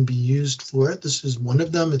tools that can be used for it. This is one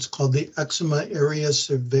of them. It's called the Eczema Area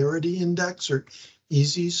Severity Index, or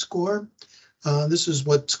EASY score. This is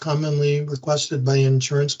what's commonly requested by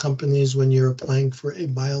insurance companies when you're applying for a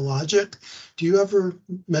biologic. Do you ever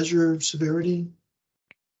measure severity?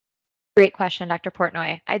 Great question, Dr.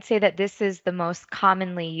 Portnoy. I'd say that this is the most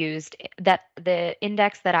commonly used, the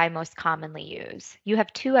index that I most commonly use. You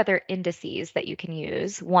have two other indices that you can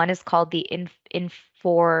use. One is called the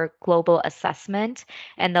Infor Global Assessment,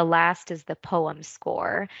 and the last is the POEM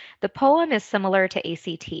score. The POEM is similar to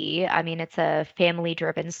ACT. I mean, it's a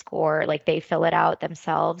family-driven score, like they fill it out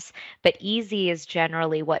themselves, but EASY is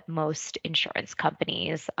generally what most insurance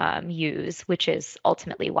companies use, which is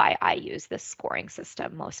ultimately why I use this scoring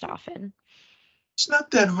system most often. It's not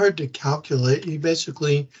that hard to calculate. You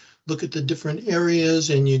basically look at the different areas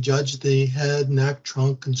and you judge the head, neck,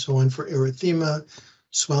 trunk, and so on for erythema,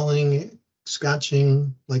 swelling,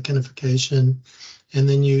 scratching, lichenification, and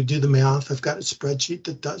then you do the mouth. I've got a spreadsheet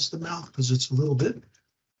that does the mouth because it's a little bit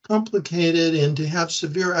complicated. And to have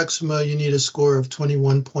severe eczema, you need a score of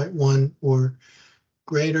 21.1 or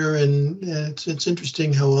greater. And it's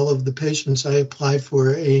interesting how all of the patients I apply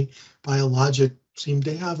for a biologic seem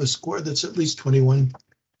to have a score that's at least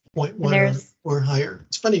 21.1 or higher.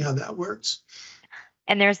 It's funny how that works.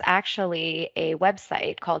 And there's actually a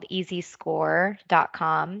website called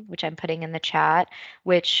easyscore.com, which I'm putting in the chat,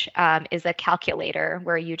 which is a calculator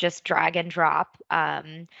where you just drag and drop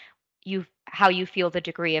how you feel the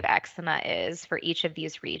degree of eczema is for each of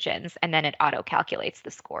these regions, and then it auto-calculates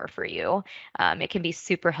the score for you. It can be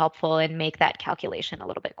super helpful and make that calculation a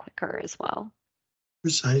little bit quicker as well.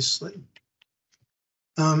 Precisely.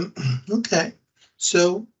 Okay,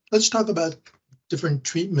 so let's talk about different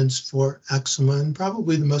treatments for eczema, and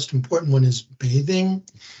probably the most important one is bathing.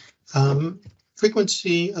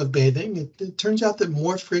 Frequency of bathing, it turns out that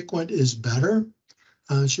more frequent is better.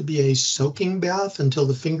 It should be a soaking bath until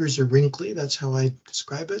the fingers are wrinkly. That's how I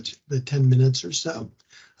describe it, the 10 minutes or so.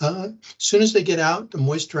 As soon as they get out, the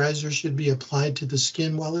moisturizer should be applied to the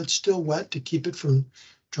skin while it's still wet to keep it from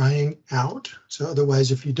drying out. So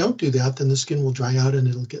otherwise, if you don't do that, then the skin will dry out and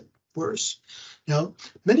it'll get worse. Now,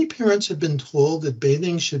 many parents have been told that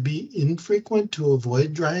bathing should be infrequent to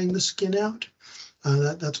avoid drying the skin out.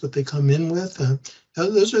 That's what they come in with.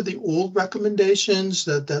 Those are the old recommendations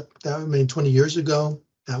that I mean, 20 years ago,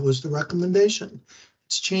 that was the recommendation.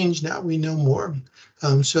 it's changed now. We know more.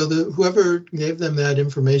 So whoever gave them that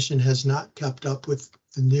information has not kept up with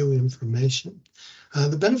the new information.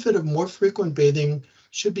 The benefit of more frequent bathing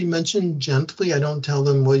should be mentioned gently. I don't tell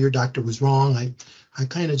them, well, your doctor was wrong. I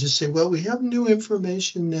kind of just say, well, we have new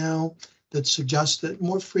information now that suggests that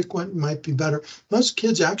more frequent might be better. Most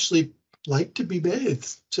kids actually like to be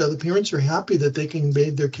bathed. So the parents are happy that they can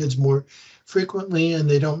bathe their kids more frequently, and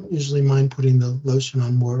they don't usually mind putting the lotion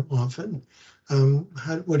on more often.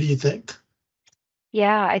 What do you think?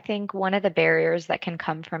 Yeah, I think one of the barriers that can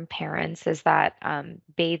come from parents is that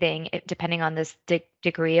bathing, depending on this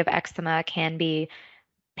degree of eczema, can be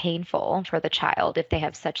painful for the child if they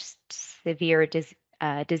have such severe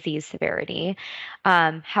disease severity.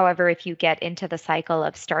 However, if you get into the cycle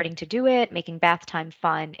of starting to do it, making bath time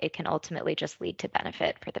fun, it can ultimately just lead to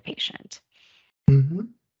benefit for the patient. Mm-hmm.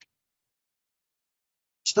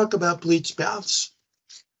 Let's talk about bleach baths.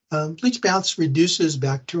 Bleach baths reduces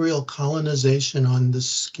bacterial colonization on the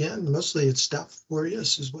skin. Mostly it's Staph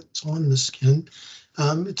aureus is what's on the skin.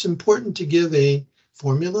 It's important to give a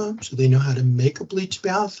formula so they know how to make a bleach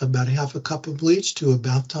bath, about half a cup of bleach to a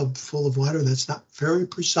bathtub full of water. That's not very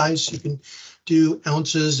precise. You can do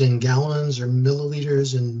ounces and gallons or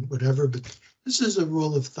milliliters and whatever, but this is a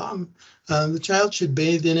rule of thumb. The child should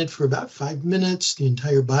bathe in it for about 5 minutes. The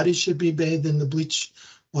entire body should be bathed in the bleach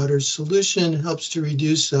water solution. Helps to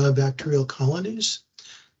reduce bacterial colonies.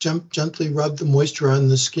 Gently rub the moisture on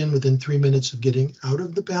the skin within 3 minutes of getting out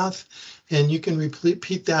of the bath. And you can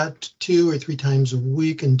repeat that 2 or 3 times a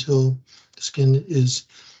week until the skin is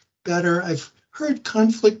better. I've heard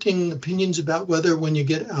conflicting opinions about whether when you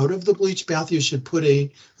get out of the bleach bath, you should put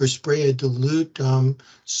or spray a dilute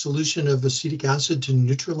solution of acetic acid to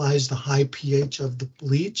neutralize the high pH of the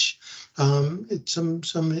bleach.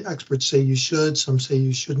 Some experts say you should, some say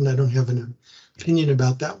you shouldn't. I don't have an opinion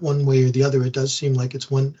about that one way or the other. It does seem like it's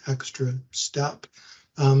one extra step,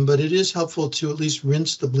 but it is helpful to at least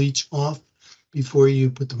rinse the bleach off before you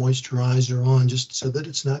put the moisturizer on, just so that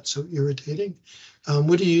it's not so irritating.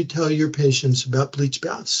 What do you tell your patients about bleach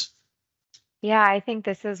baths? Yeah, I think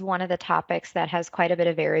this is one of the topics that has quite a bit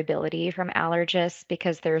of variability from allergists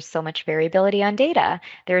because there's so much variability on data.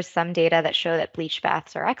 There's some data that show that bleach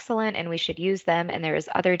baths are excellent and we should use them, and there's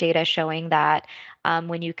other data showing that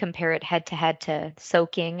when you compare it head to head to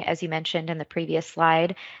soaking, as you mentioned in the previous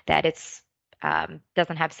slide, that it's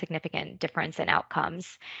doesn't have significant difference in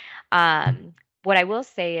outcomes. What I will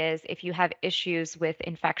say is if you have issues with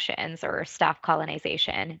infections or staph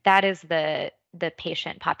colonization, that is the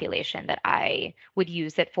patient population that I would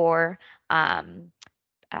use it for.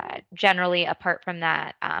 Generally, apart from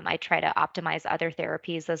that, I try to optimize other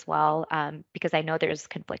therapies as well because I know there's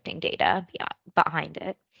conflicting data behind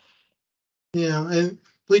it. Yeah, and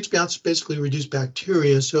bleach baths basically reduce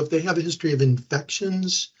bacteria. So if they have a history of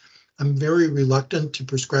infections, I'm very reluctant to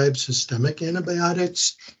prescribe systemic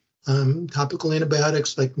antibiotics. Topical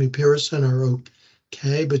antibiotics like mupirocin are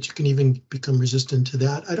okay, but you can even become resistant to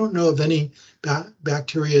that. I don't know of any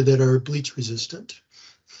bacteria that are bleach resistant.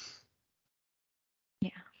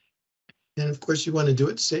 Yeah. And of course, you want to do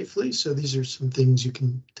it safely. So these are some things you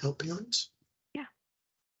can tell parents. Yeah.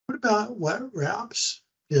 What about wet wraps?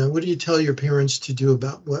 Yeah, what do you tell your parents to do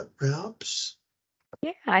about wet wraps?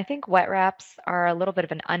 Yeah, I think wet wraps are a little bit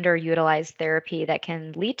of an underutilized therapy that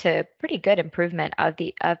can lead to pretty good improvement of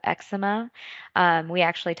eczema. We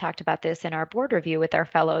actually talked about this in our board review with our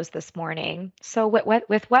fellows this morning. So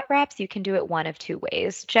with wet wraps, you can do it one of 2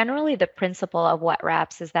 ways. Generally, the principle of wet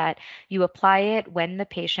wraps is that you apply it when the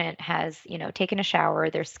patient has, taken a shower,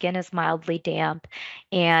 their skin is mildly damp,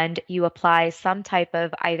 and you apply some type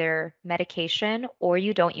of either medication or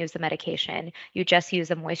you don't use the medication. You just use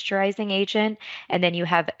a moisturizing agent, and then you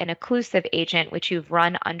have an occlusive agent, which you've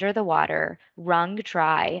run under the water, wrung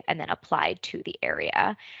dry, and then applied to the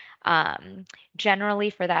area.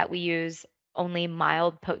 Generally, for that, we use only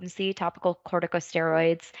mild potency topical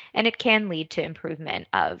corticosteroids, and it can lead to improvement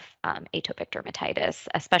of atopic dermatitis,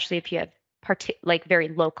 especially if you have very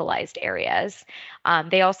localized areas.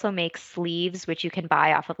 They also make sleeves, which you can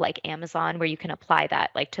buy off of like Amazon, where you can apply that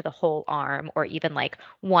like to the whole arm, or even like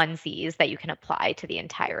onesies that you can apply to the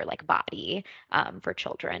entire like body for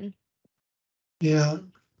children. Yeah,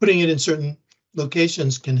 putting it in certain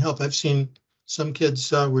locations can help. I've seen some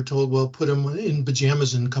kids were told, well, put them in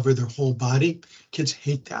pajamas and cover their whole body. Kids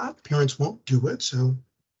hate that. Parents won't do it. So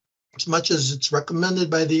as much as it's recommended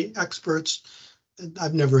by the experts,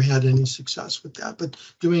 I've never had any success with that. But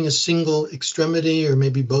doing a single extremity or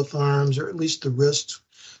maybe both arms or at least the wrist,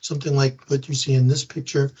 something like what you see in this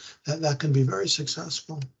picture, that can be very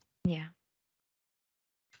successful. Yeah.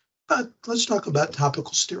 But let's talk about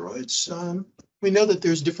topical steroids. We know that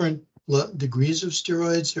there's different degrees of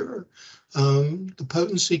steroids. The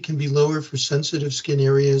potency can be lower for sensitive skin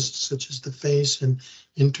areas such as the face and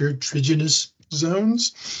intertriginous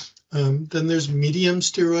zones. Then there's medium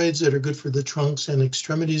steroids that are good for the trunks and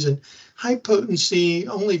extremities, and high potency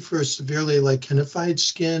only for severely lichenified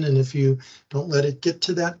skin. And if you don't let it get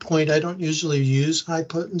to that point, I don't usually use high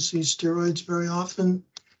potency steroids very often.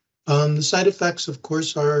 The side effects, of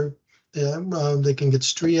course, are they can get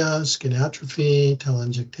stria, skin atrophy,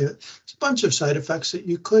 telangiectasia. It's a bunch of side effects that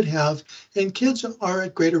you could have. And kids are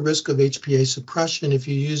at greater risk of HPA suppression if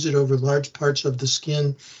you use it over large parts of the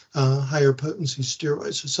skin, higher potency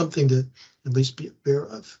steroids. So something to at least be aware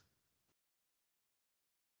of.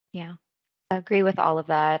 Yeah, I agree with all of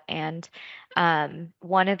that. And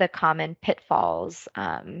one of the common pitfalls,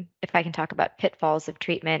 if I can talk about pitfalls of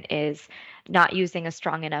treatment, is not using a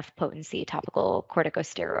strong enough potency topical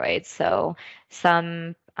corticosteroids. So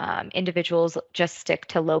some individuals just stick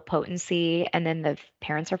to low potency, and then the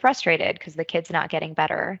parents are frustrated because the kid's not getting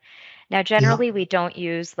better. Now, generally, we don't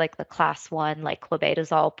use like the class 1, like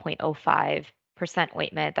clobetasol 0.05%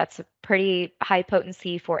 ointment. That's a pretty high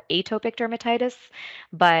potency for atopic dermatitis.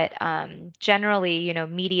 But generally,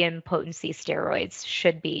 medium potency steroids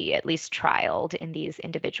should be at least trialed in these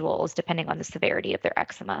individuals, depending on the severity of their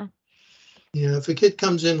eczema. Yeah, if a kid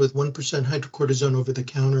comes in with 1% hydrocortisone over the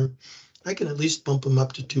counter, I can at least bump them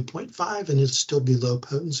up to 2.5 and it'll still be low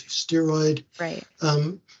potency steroid. Right.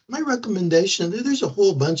 My recommendation, there's a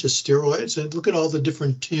whole bunch of steroids. And look at all the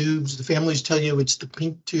different tubes. The families tell you it's the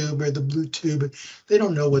pink tube or the blue tube. They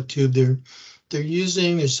don't know what tube they're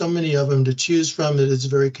using. There's so many of them to choose from that it's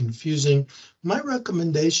very confusing. My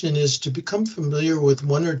recommendation is to become familiar with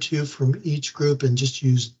one or two from each group and just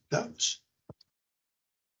use those.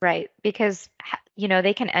 Right, because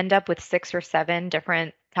they can end up with 6 or 7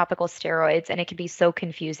 different topical steroids, and it can be so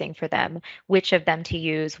confusing for them which of them to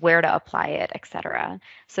use, where to apply it, etc.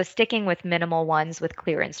 So sticking with minimal ones with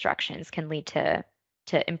clear instructions can lead to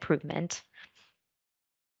improvement.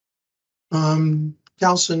 Calcineurin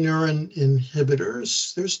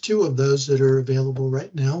inhibitors. There's 2 of those that are available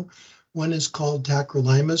right now. One is called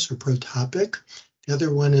tacrolimus or Protopic. The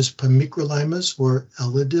other one is pimecrolimus or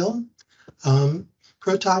Elidel.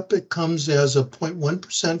 Protopic comes as a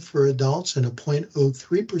 0.1% for adults and a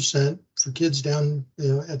 0.03% for kids down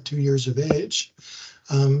at 2 years of age.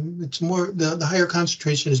 It's more the higher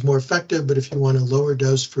concentration is more effective, but if you want a lower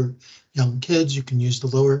dose for young kids, you can use the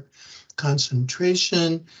lower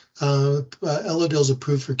concentration. Elidel is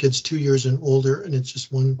approved for kids 2 years and older, and it's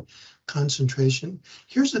just 1 concentration.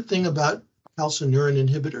 Here's the thing about calcineurin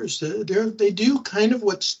inhibitors. They do kind of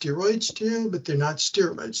what steroids do, but they're not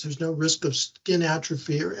steroids. There's no risk of skin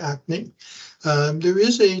atrophy or acne. There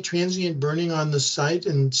is a transient burning on the site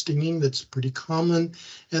and stinging that's pretty common.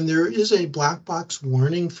 And there is a black box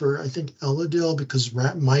warning for, I think, Elidel because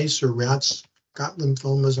mice or rats got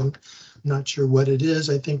lymphomas. I'm not sure what it is.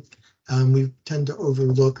 I think we tend to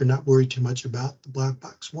overlook or not worry too much about the black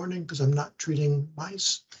box warning because I'm not treating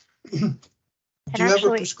mice. Do you ever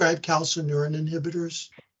prescribe calcineurin inhibitors?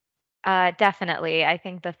 Definitely. I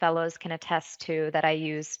think the fellows can attest to that I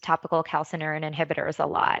use topical calcineurin inhibitors a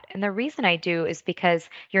lot. And the reason I do is because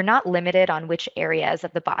you're not limited on which areas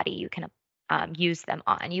of the body you can use them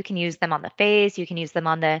on. You can use them on the face, you can use them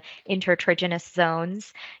on the intertriginous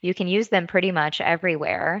zones, you can use them pretty much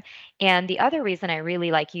everywhere. And the other reason I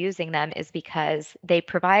really like using them is because they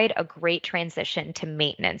provide a great transition to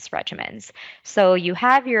maintenance regimens. So you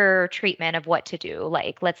have your treatment of what to do,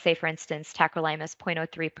 like let's say for instance, tacrolimus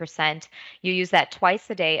 0.03%, you use that twice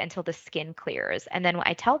a day until the skin clears. And then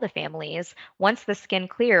I tell the families, once the skin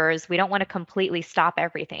clears, we don't want to completely stop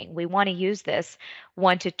everything. We want to use this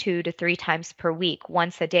 1 to 2 to 3 times per week,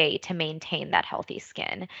 once a day, to maintain that healthy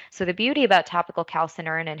skin. So the beauty about topical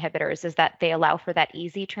calcineurin inhibitors is that they allow for that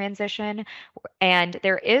easy transition. And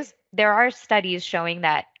there are studies showing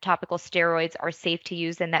that topical steroids are safe to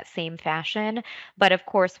use in that same fashion. But of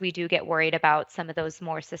course, we do get worried about some of those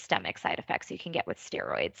more systemic side effects you can get with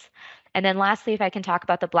steroids. And then lastly, if I can talk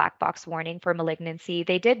about the black box warning for malignancy,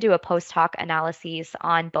 they did do a post hoc analysis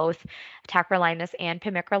on both tacrolimus and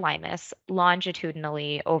pimecrolimus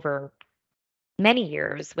longitudinally over many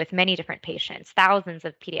years with many different patients, thousands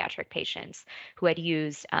of pediatric patients who had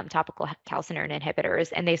used topical calcineurin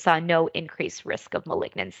inhibitors, and they saw no increased risk of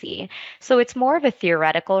malignancy. So it's more of a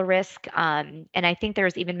theoretical risk, and I think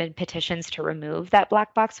there's even been petitions to remove that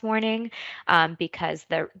black box warning because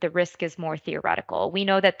the risk is more theoretical. We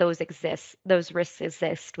know that those risks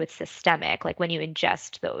exist with systemic, like when you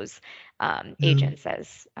ingest those agents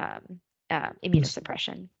as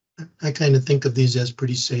immunosuppression. I kind of think of these as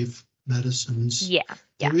pretty safe medicines. Yeah.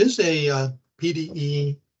 There is a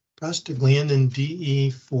PDE, prostaglandin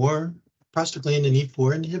E4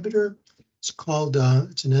 inhibitor. It's called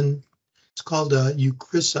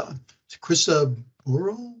Eucrisa.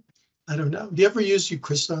 Crisaborole? I don't know. Do you ever use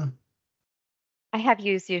Eucrisa? I have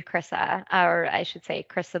used Eucrisa, or I should say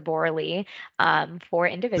crisaborole, for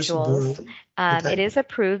individuals. Crisaborole. It Okay. is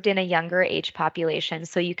approved in a younger age population,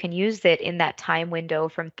 so you can use it in that time window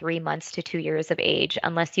from 3 months to 2 years of age,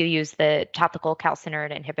 unless you use the topical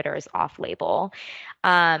calcineurin inhibitors off-label.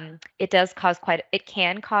 It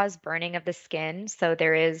can cause burning of the skin, so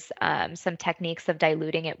there is some techniques of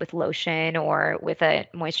diluting it with lotion or with a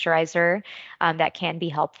moisturizer that can be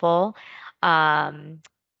helpful.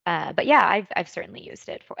 But yeah, I've certainly used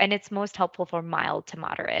it and it's most helpful for mild to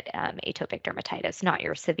moderate atopic dermatitis, not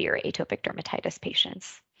your severe atopic dermatitis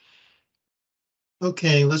patients.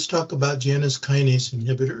 Okay, let's talk about Janus kinase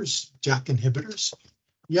inhibitors, JAK inhibitors.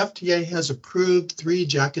 The FDA has approved 3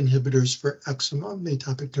 JAK inhibitors for eczema,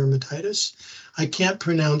 atopic dermatitis. I can't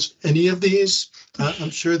pronounce any of these. I'm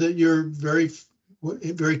sure that you're very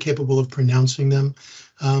capable of pronouncing them.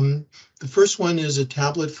 The first one is a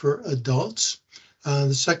tablet for adults.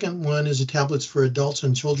 The second one is a tablets for adults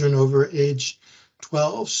and children over age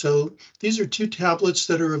 12. So these are 2 tablets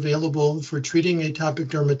that are available for treating atopic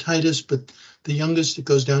dermatitis, but the youngest it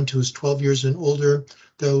goes down to is 12 years and older,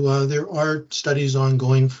 though there are studies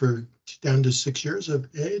ongoing for down to 6 years of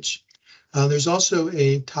age. There's also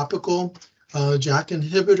a topical JAK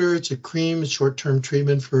inhibitor. It's a cream, short-term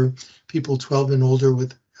treatment for people 12 and older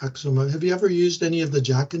with eczema. Have you ever used any of the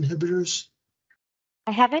JAK inhibitors?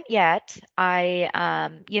 I haven't yet.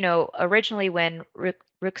 Originally when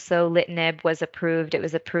ruxolitinib was approved, it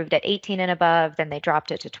was approved at 18 and above, then they dropped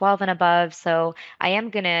it to 12 and above. So I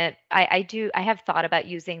have thought about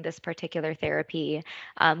using this particular therapy.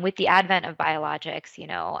 With the advent of biologics,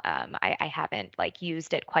 I haven't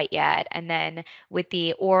used it quite yet. And then with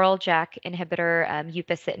the oral JAK inhibitor,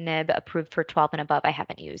 upadacitinib approved for 12 and above, I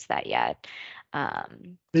haven't used that yet.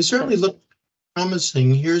 They certainly look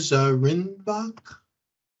promising. Here's Rinvoq.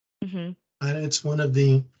 Mm-hmm. It's one of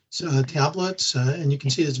the tablets, and you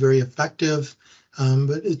can see it's very effective.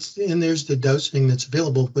 But there's the dosing that's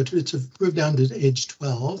available, but it's approved down to age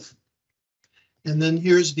 12. And then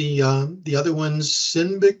here's the other ones,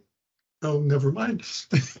 Sinbic. Oh, never mind.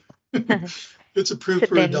 It's approved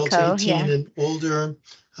for adults 18 and older,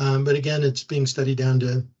 but again, it's being studied down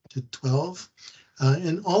to 12.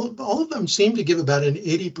 And all of them seem to give about an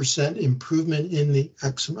 80% improvement in the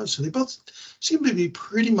eczema. So they both seem to be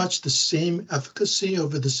pretty much the same efficacy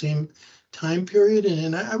over the same time period.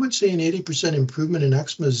 And I would say an 80% improvement in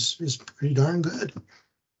eczema is pretty darn good.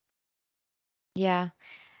 Yeah.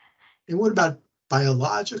 And what about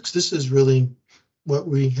biologics? This is really what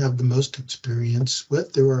we have the most experience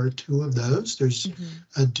with. There are 2 of those. There's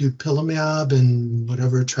a dupilumab and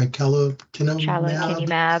whatever,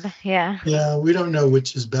 tralokinumab. Yeah. Yeah, we don't know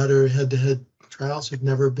which is better. Head-to-head trials have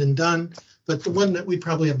never been done, but the one that we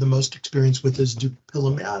probably have the most experience with is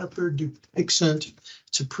dupilumab or Dupixent.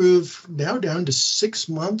 It's approved now down to 6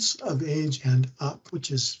 months of age and up,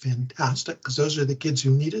 which is fantastic because those are the kids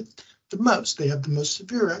who need it the most. They have the most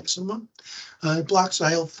severe eczema. It blocks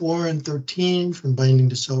IL-4 and 13 from binding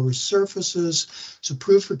to cell surfaces. It's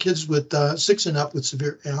approved for kids with 6 and up with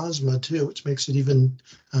severe asthma too, which makes it even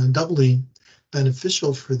doubly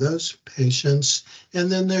beneficial for those patients.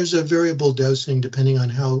 And then there's a variable dosing depending on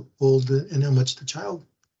how old and how much the child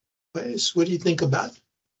weighs. What do you think about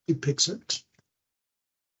Dupixent?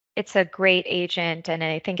 It's a great agent, and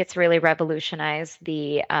I think it's really revolutionized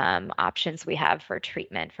the options we have for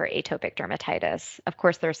treatment for atopic dermatitis. Of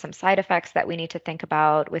course, there's some side effects that we need to think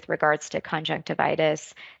about with regards to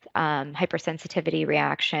conjunctivitis, hypersensitivity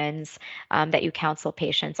reactions that you counsel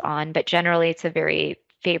patients on, but generally it's a very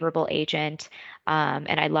favorable agent,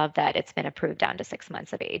 and I love that it's been approved down to 6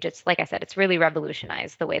 months of age. It's like I said, it's really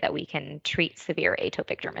revolutionized the way that we can treat severe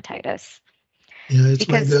atopic dermatitis. Yeah, it's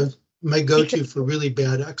my go-to for really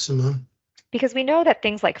bad eczema. Because we know that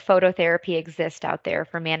things like phototherapy exist out there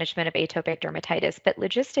for management of atopic dermatitis, but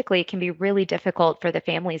logistically it can be really difficult for the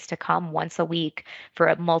families to come once a week for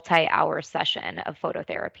a multi-hour session of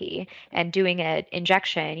phototherapy. And doing an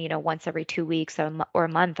injection, once every 2 weeks or a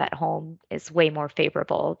month at home is way more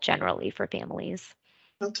favorable generally for families.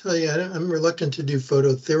 I'll tell you, I'm reluctant to do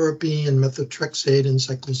phototherapy and methotrexate and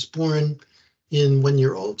cyclosporin in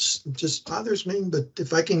 1-year-olds. It just bothers me, but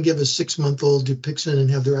if I can give a 6-month-old Dupixent and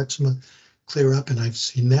have their eczema clear up, and I've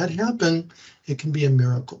seen that happen, it can be a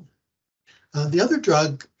miracle. The other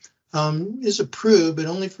drug is approved, but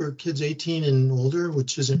only for kids 18 and older,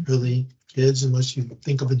 which isn't really kids unless you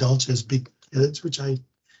think of adults as big kids, which I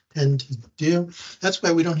tend to do. That's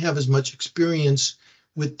why we don't have as much experience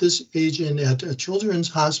with this agent at a children's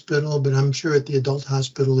hospital, but I'm sure at the adult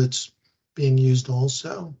hospital it's being used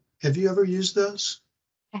also. Have you ever used those?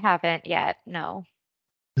 I haven't yet, no.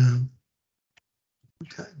 No.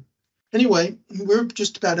 Okay. Anyway, we're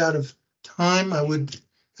just about out of time.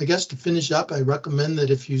 I guess to finish up, I recommend that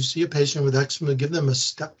if you see a patient with eczema, give them a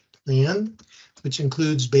step plan, which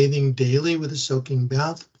includes bathing daily with a soaking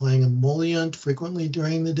bath, applying emollient frequently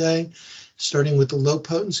during the day, starting with a low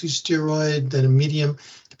potency steroid, then a medium.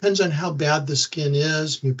 Depends on how bad the skin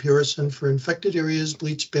is. Mupirocin for infected areas,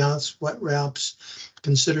 bleach baths, wet wraps.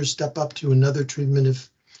 Consider step up to another treatment if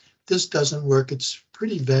this doesn't work. It's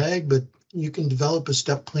pretty vague, but you can develop a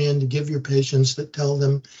step plan to give your patients that tell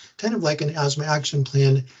them, kind of like an asthma action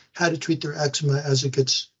plan, how to treat their eczema as it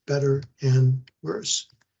gets better and worse.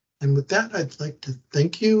 And with that, I'd like to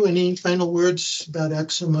thank you. Any final words about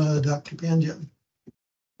eczema, Dr. Pandya?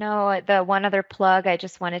 No, the one other plug I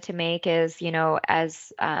just wanted to make is,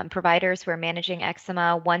 as providers who are managing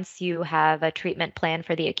eczema, once you have a treatment plan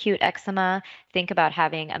for the acute eczema, think about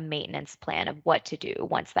having a maintenance plan of what to do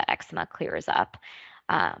once that eczema clears up.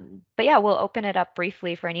 But yeah, we'll open it up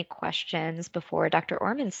briefly for any questions before Dr.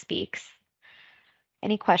 Orman speaks.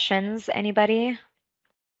 Any questions, anybody?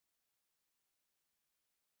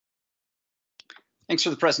 Thanks for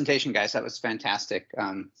the presentation, guys. That was fantastic.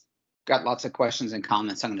 Got lots of questions and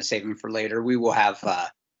comments. I'm going to save them for later. We will have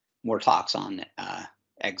more talks on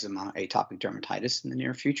eczema, atopic dermatitis in the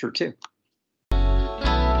near future too.